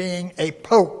person being a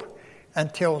pope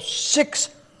until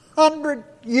 600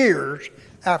 years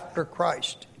after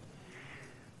Christ.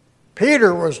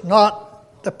 Peter was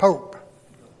not the pope.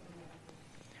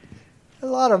 A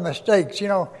lot of mistakes,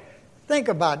 Think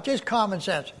about it, just common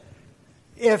sense.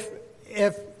 If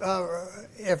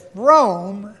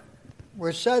Rome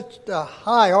was such a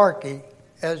hierarchy,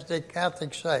 as the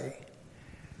Catholics say,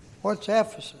 what's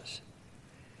Ephesus?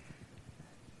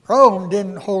 Rome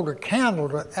didn't hold a candle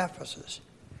to Ephesus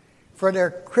for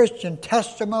their Christian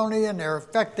testimony and their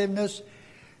effectiveness.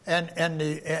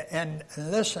 And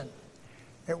listen,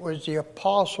 it was the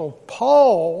Apostle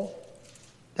Paul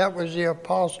that was the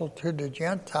apostle to the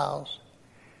Gentiles.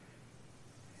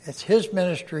 It's his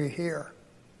ministry here.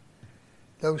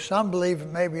 Though some believe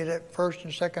maybe that 1st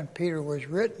and 2nd Peter was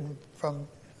written from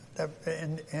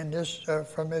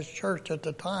from this church at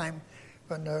the time,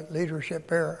 from the leadership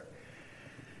era.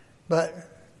 But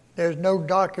there's no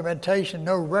documentation,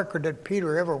 no record that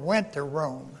Peter ever went to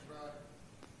Rome.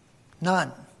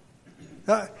 None.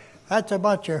 That's a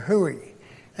bunch of hooey.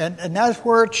 And that's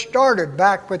where it started,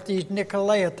 back with these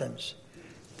Nicolaitans.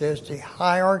 There's the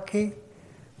hierarchy,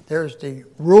 there's the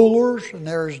rulers, and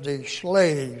there's the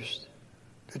slaves,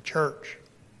 the church.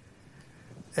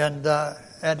 And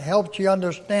it helps you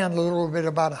understand a little bit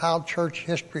about how church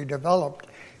history developed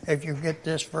if you get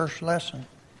this first lesson.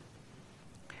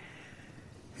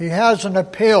 He has an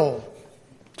appeal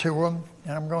to them,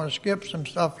 and I'm going to skip some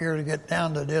stuff here to get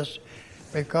down to this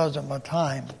because of my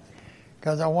time,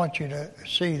 because I want you to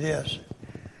see this.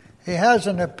 He has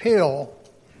an appeal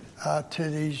to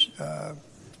these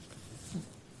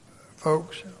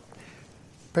folks.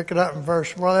 Pick it up in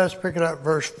let's pick it up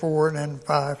verse 4 and then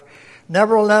 5.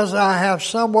 Nevertheless, I have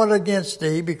somewhat against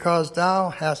thee, because thou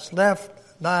hast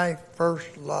left thy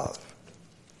first love.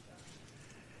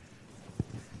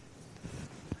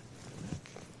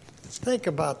 Think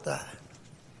about that.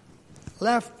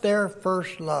 Left their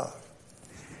first love.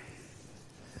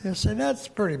 You say, that's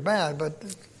pretty bad, but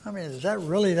is that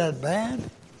really that bad?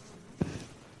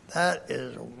 That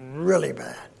is really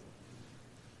bad.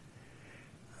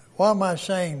 Why am I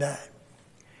saying that?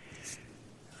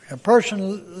 A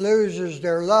person loses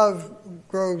their love,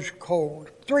 grows cold.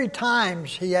 3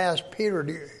 times he asked Peter,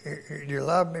 do you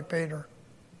love me, Peter?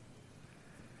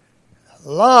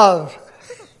 Love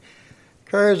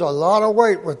carries a lot of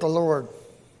weight with the Lord.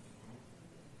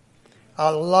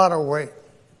 A lot of weight.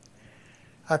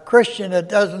 A Christian that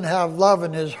doesn't have love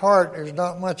in his heart is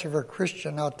not much of a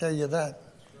Christian, I'll tell you that.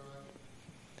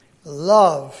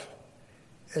 Love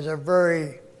is a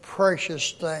very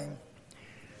precious thing.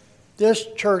 This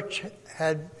church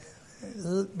had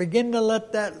begun to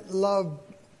let that love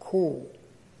cool.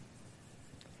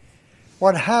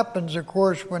 What happens, of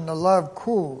course, when the love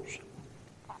cools?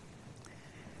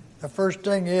 The first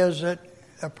thing is that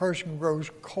a person grows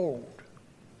cold.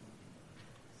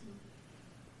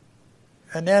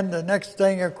 And then the next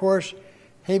thing, of course,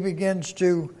 he begins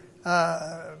to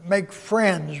make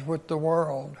friends with the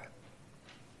world.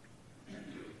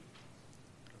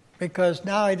 Because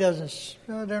now he doesn't,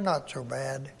 they're not so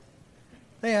bad.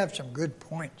 They have some good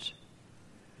points.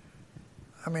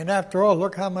 After all,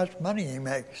 look how much money he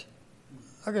makes.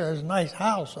 Look at his nice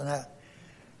house and that.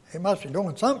 He must be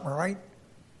doing something right.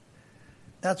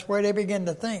 That's where they begin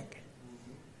to think.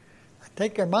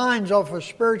 Take their minds off of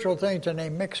spiritual things and they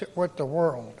mix it with the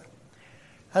world.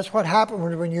 That's what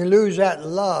happens when you lose that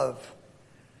love.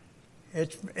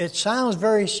 It sounds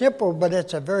very simple, but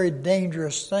it's a very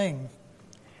dangerous thing.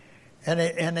 And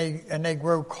they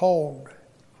grow cold.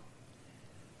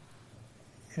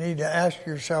 You need to ask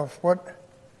yourself, what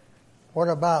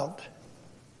about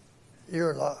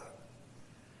your love?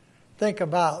 Think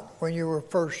about when you were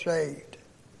first saved.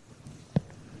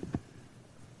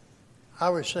 I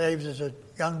was saved as a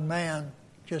young man,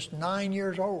 just 9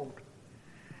 years old.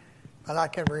 But I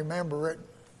can remember it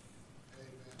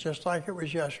just like it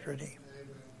was yesterday.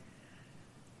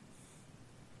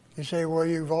 You say, well,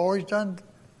 you always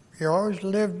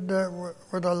lived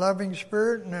with a loving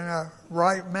spirit and in a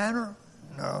right manner?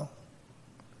 No,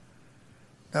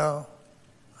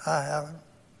 I haven't.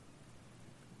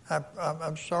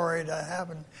 I'm sorry that I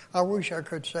haven't. I wish I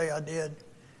could say I did.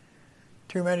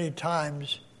 Too many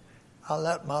times I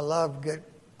let my love get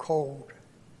cold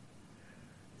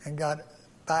and got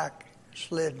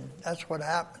backslidden. That's what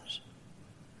happens.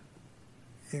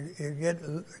 You get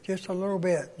just a little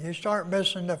bit. You start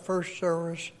missing the first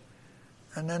service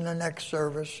and then the next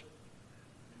service,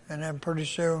 and then pretty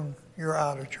soon you're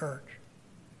out of church.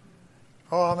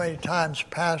 Oh, how many times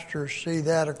pastors see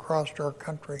that across our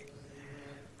country?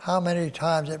 How many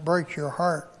times it breaks your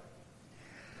heart?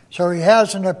 So he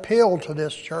has an appeal to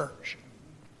this church.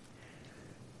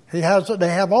 They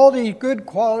have all these good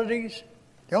qualities.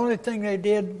 The only thing they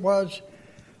did was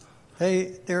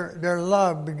their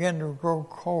love began to grow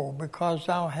cold because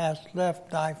thou hast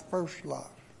left thy first love.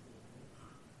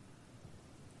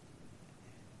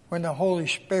 When the Holy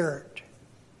Spirit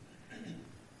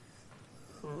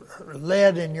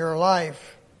led in your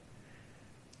life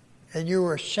and you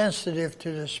were sensitive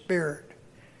to the Spirit,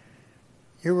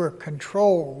 you were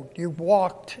controlled, you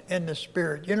walked in the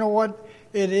Spirit. You know what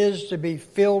it is to be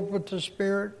filled with the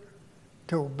Spirit?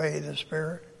 To obey the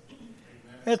Spirit.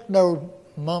 It's no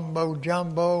mumbo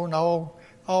jumbo and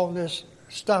all this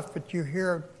stuff that you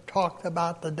hear talked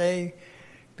about today,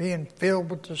 being filled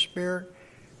with the Spirit.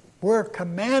 We're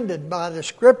commanded by the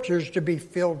Scriptures to be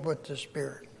filled with the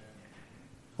Spirit.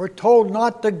 We're told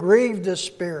not to grieve the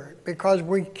Spirit because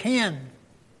we can.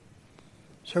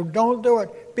 So don't do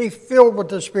it. Be filled with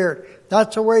the Spirit.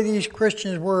 That's the way these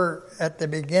Christians were at the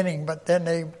beginning, but then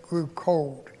they grew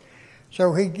cold.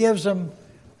 So he gives them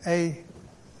a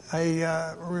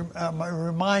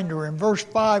reminder. In verse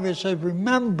 5 it says,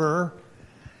 remember,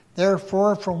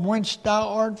 therefore, from whence thou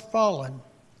art fallen,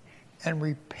 and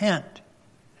repent,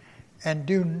 and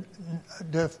do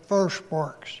the first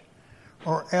works,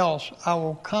 or else I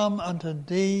will come unto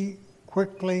thee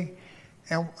quickly,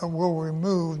 and will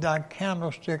remove thy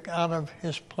candlestick out of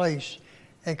his place,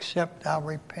 except thou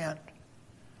repent.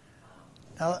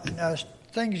 Now, there's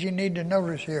things you need to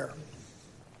notice here.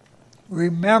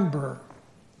 Remember.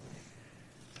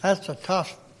 That's a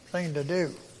tough thing to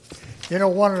do. You know,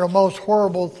 one of the most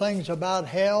horrible things about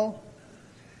hell,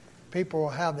 people will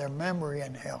have their memory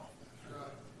in hell.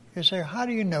 You say, how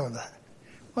do you know that?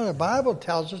 Well, the Bible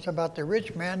tells us about the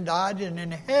rich man died, and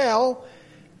in hell,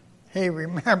 he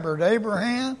remembered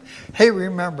Abraham. He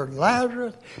remembered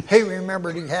Lazarus. He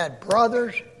remembered he had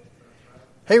brothers.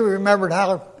 He remembered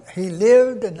how he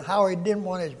lived and how he didn't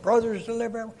want his brothers to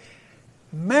live.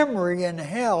 Memory in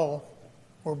hell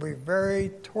will be very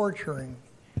torturing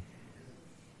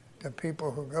to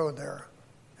people who go there.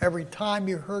 Every time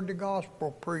you heard the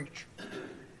gospel preached,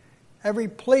 every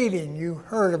pleading you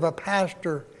heard of a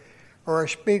pastor or a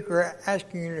speaker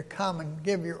asking you to come and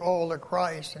give your all to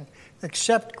Christ and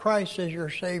accept Christ as your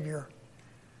Savior.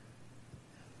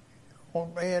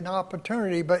 Won't be an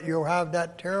opportunity, but you'll have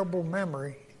that terrible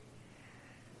memory.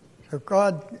 So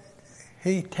God,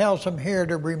 he tells them here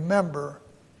to remember.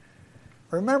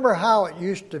 Remember how it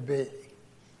used to be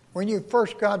when you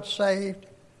first got saved.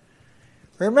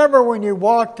 Remember when you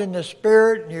walked in the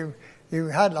Spirit and you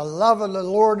had the love of the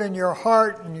Lord in your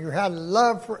heart and you had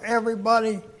love for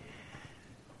everybody.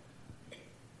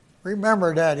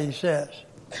 Remember that, he says.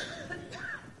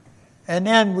 And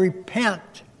then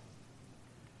repent.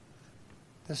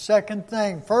 The second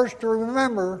thing, first to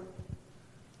remember,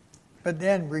 but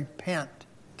then repent.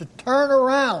 To turn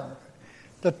around,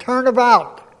 to turn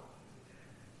about.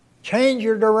 Change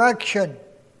your direction.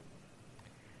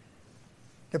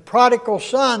 The prodigal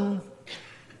son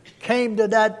came to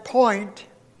that point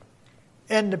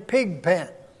in the pig pen.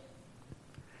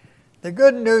 The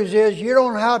good news is you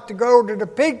don't have to go to the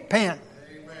pig pen.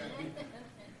 Amen.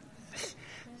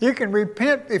 You can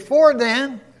repent before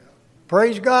then.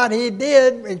 Praise God, he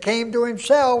did. He came to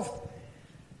himself.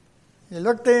 He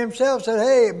looked at himself and said,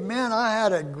 hey, man, I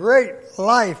had a great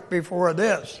life before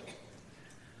this.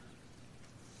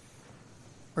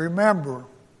 Remember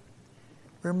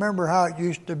how it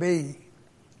used to be.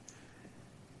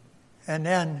 And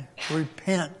then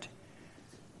repent.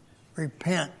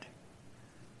 Repent.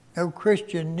 No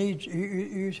Christian needs,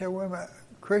 you say, well,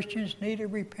 Christians need to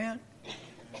repent?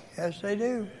 Yes, they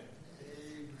do.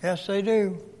 Yes, they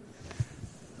do.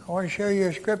 I want to show you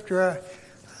a scripture.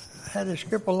 I had to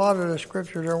skip a lot of the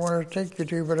scriptures I want to take you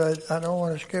to, but I don't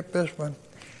want to skip this one.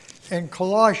 In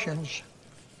Colossians,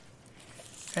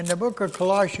 in the book of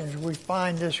Colossians, we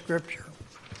find this scripture.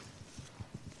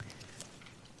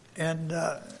 And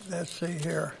let's see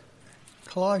here.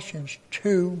 Colossians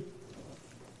 2,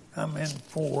 I'm in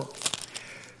 4.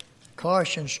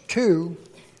 Colossians 2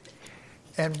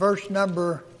 and verse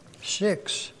number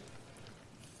 6.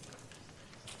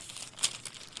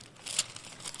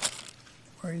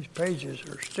 Well, these pages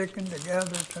are sticking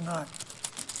together tonight.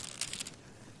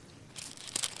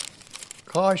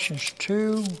 Colossians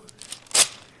 2,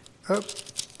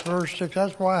 verse 6.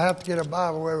 That's why I have to get a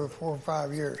Bible every 4 or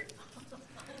 5 years.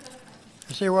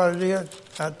 You see what I did?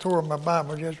 I tore my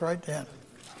Bible just right then.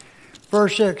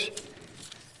 Verse 6.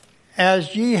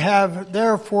 As ye have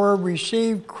therefore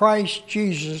received Christ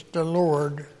Jesus the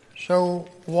Lord, so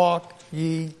walk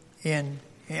ye in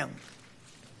him.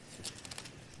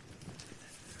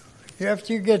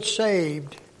 After you get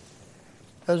saved,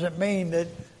 doesn't mean that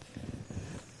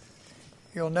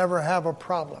you'll never have a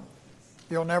problem.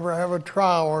 You'll never have a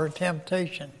trial or a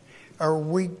temptation or a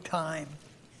weak time.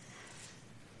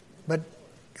 But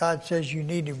God says you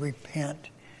need to repent.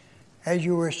 As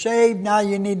you were saved, now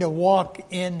you need to walk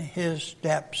in his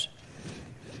steps,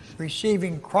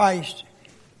 receiving Christ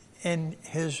in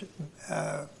his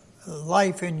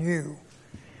life in you.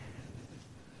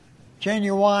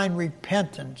 Genuine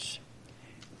repentance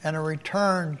and a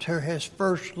return to his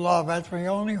first love. That's the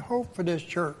only hope for this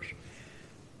church.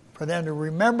 For them to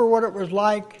remember what it was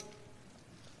like.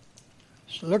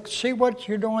 See what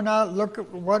you're doing now. Look at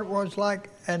what it was like,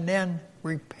 and then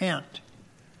repent.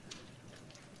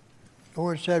 The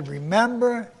Lord said,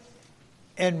 remember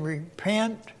and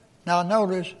repent. Now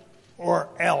notice, or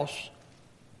else.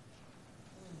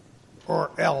 Or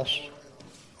else.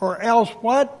 Or else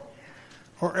what?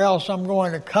 Or else I'm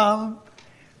going to come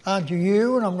unto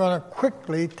you, and I'm going to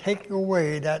quickly take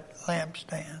away that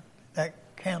lampstand, that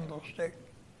candlestick.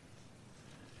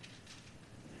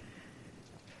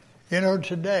 You know,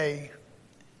 today,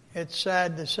 it's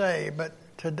sad to say, but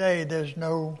today there's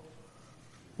no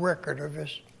record of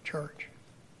this church.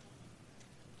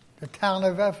 The town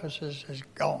of Ephesus is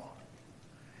gone.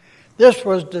 This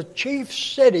was the chief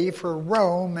city for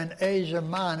Rome and Asia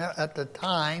Minor at the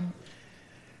time,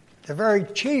 the very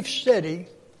chief city,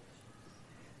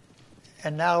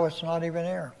 and now it's not even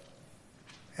there.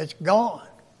 It's gone.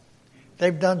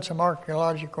 They've done some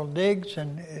archaeological digs,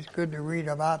 and it's good to read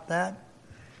about that.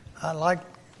 I like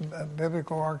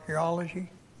biblical archaeology.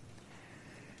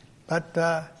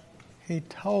 But he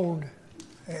told,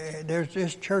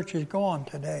 this church is gone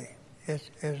today. It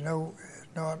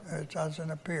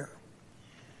doesn't appear.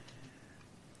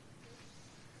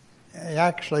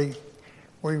 Actually,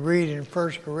 we read in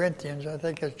 1 Corinthians, I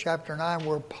think it's chapter 9,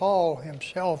 where Paul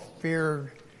himself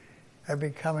feared of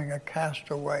becoming a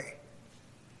castaway.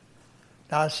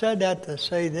 Now, I said that to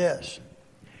say this.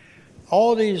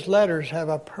 All these letters have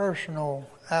a personal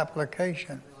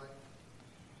application.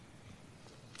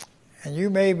 And you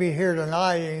may be here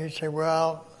tonight and you say,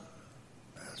 well,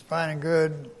 that's fine and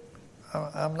good.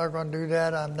 I'm not going to do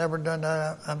that. I've never done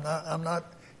that. I'm not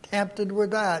tempted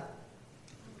with that.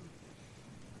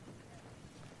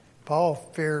 Paul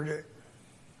feared it.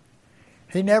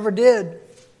 He never did.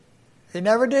 He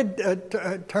never did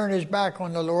turn his back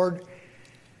on the Lord.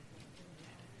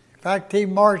 In fact, he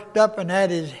marched up and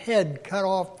had his head cut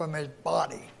off from his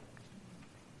body,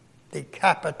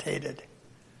 decapitated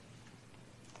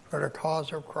for the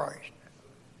cause of Christ.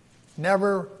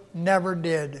 Never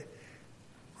did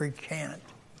recant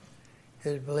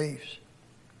his beliefs.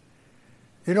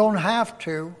 You don't have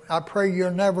to. I pray you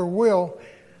never will.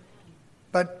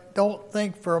 But don't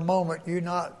think for a moment you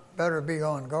not better be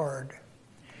on guard.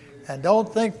 And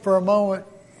don't think for a moment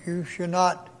you should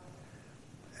not,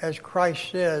 as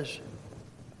Christ says,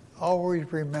 always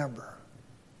remember.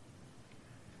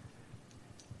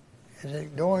 Is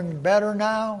it doing better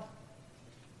now?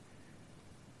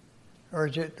 Or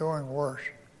is it doing worse?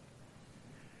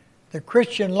 The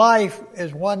Christian life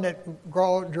is one that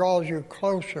draws you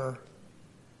closer.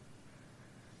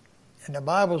 And the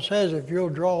Bible says if you'll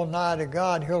draw nigh to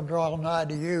God, he'll draw nigh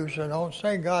to you. So don't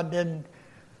say God didn't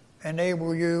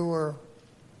enable you or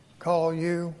call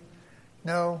you.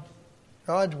 No.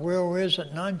 God's will is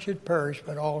that none should perish,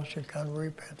 but all should come to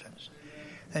repentance.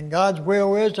 And God's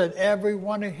will is that every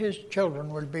one of his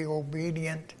children would be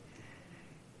obedient.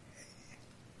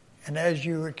 And as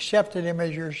you accepted him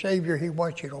as your Savior, he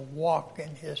wants you to walk in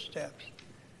his steps.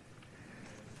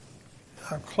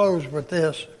 I'll close with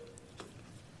this.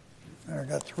 I've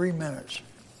got 3 minutes.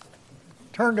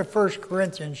 Turn to 1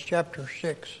 Corinthians chapter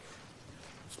 6.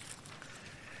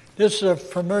 This is a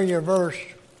familiar verse,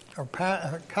 or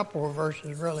a couple of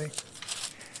verses really.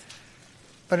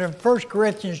 But in 1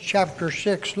 Corinthians chapter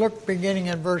 6, look beginning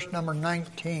in verse number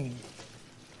 19.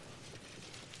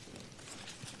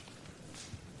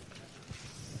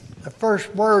 The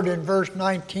first word in verse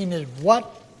 19 is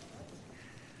what?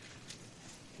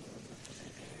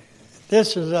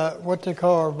 This is what they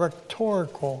call a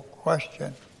rhetorical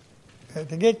question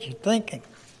to get you thinking.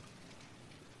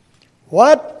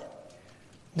 What?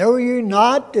 Know you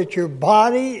not that your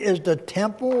body is the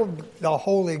temple of the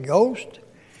Holy Ghost,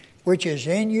 which is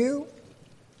in you,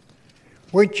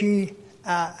 which ye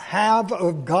have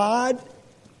of God,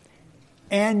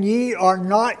 and ye are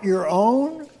not your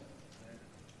own?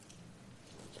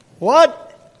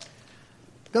 What?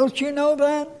 Don't you know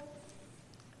that?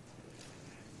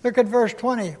 Look at verse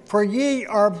 20. For you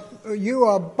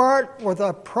are bought with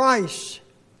a price.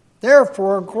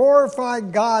 Therefore glorify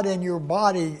God in your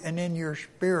body and in your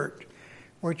spirit,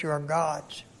 which are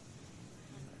God's.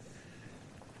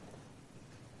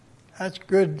 That's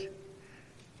good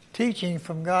teaching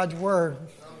from God's Word.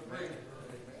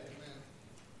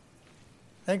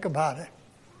 Think about it.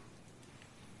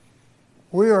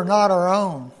 We are not our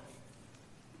own.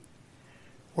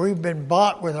 We've been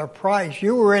bought with a price.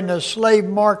 You were in the slave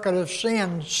market of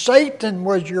sin. Satan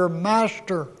was your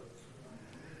master.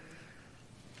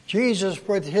 Jesus,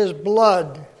 with his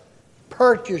blood,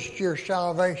 purchased your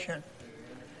salvation.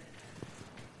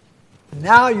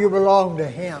 Now you belong to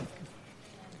him.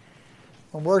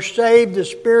 When we're saved, the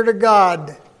Spirit of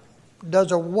God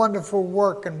does a wonderful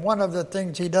work, and one of the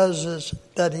things he does is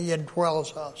that he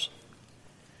indwells us.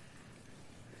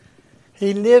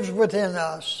 He lives within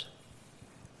us.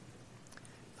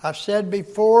 I've said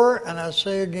before, and I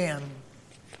say again,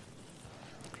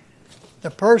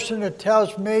 the person that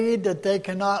tells me that they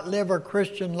cannot live a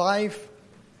Christian life,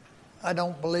 I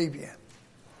don't believe you.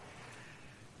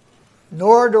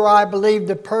 Nor do I believe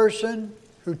the person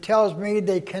who tells me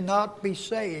they cannot be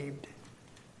saved.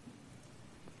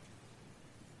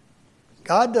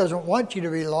 God doesn't want you to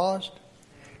be lost.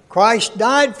 Christ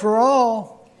died for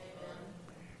all.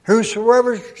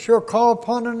 Whosoever shall call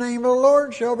upon the name of the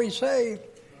Lord shall be saved.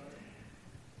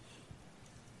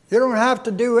 You don't have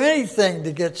to do anything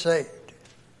to get saved.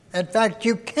 In fact,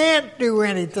 you can't do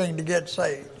anything to get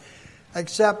saved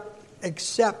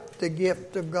except the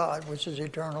gift of God, which is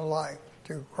eternal life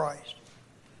through Christ.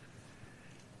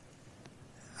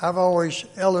 I've always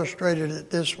illustrated it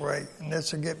this way, and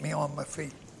this will get me on my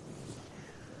feet.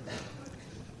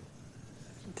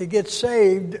 To get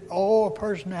saved, all a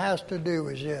person has to do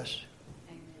is this.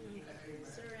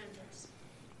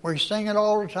 We sing it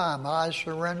all the time. I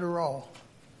surrender all.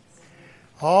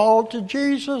 All to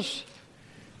Jesus,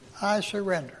 I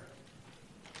surrender.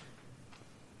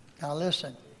 Now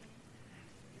listen,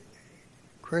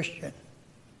 Christian,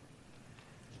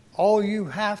 all you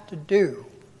have to do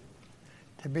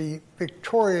to be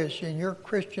victorious in your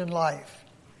Christian life,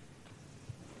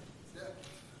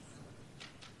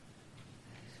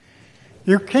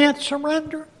 you can't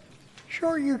surrender?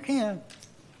 Sure you can.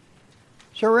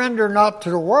 Surrender not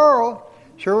to the world,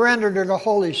 surrender to the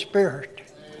Holy Spirit.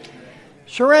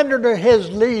 Surrender to His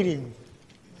leading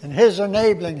and His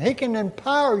enabling. He can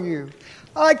empower you.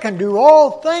 I can do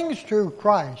all things through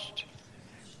Christ,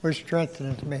 which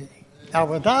strengthens me. Now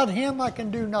without Him I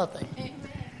can do nothing.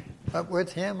 But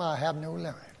with Him I have no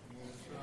limit.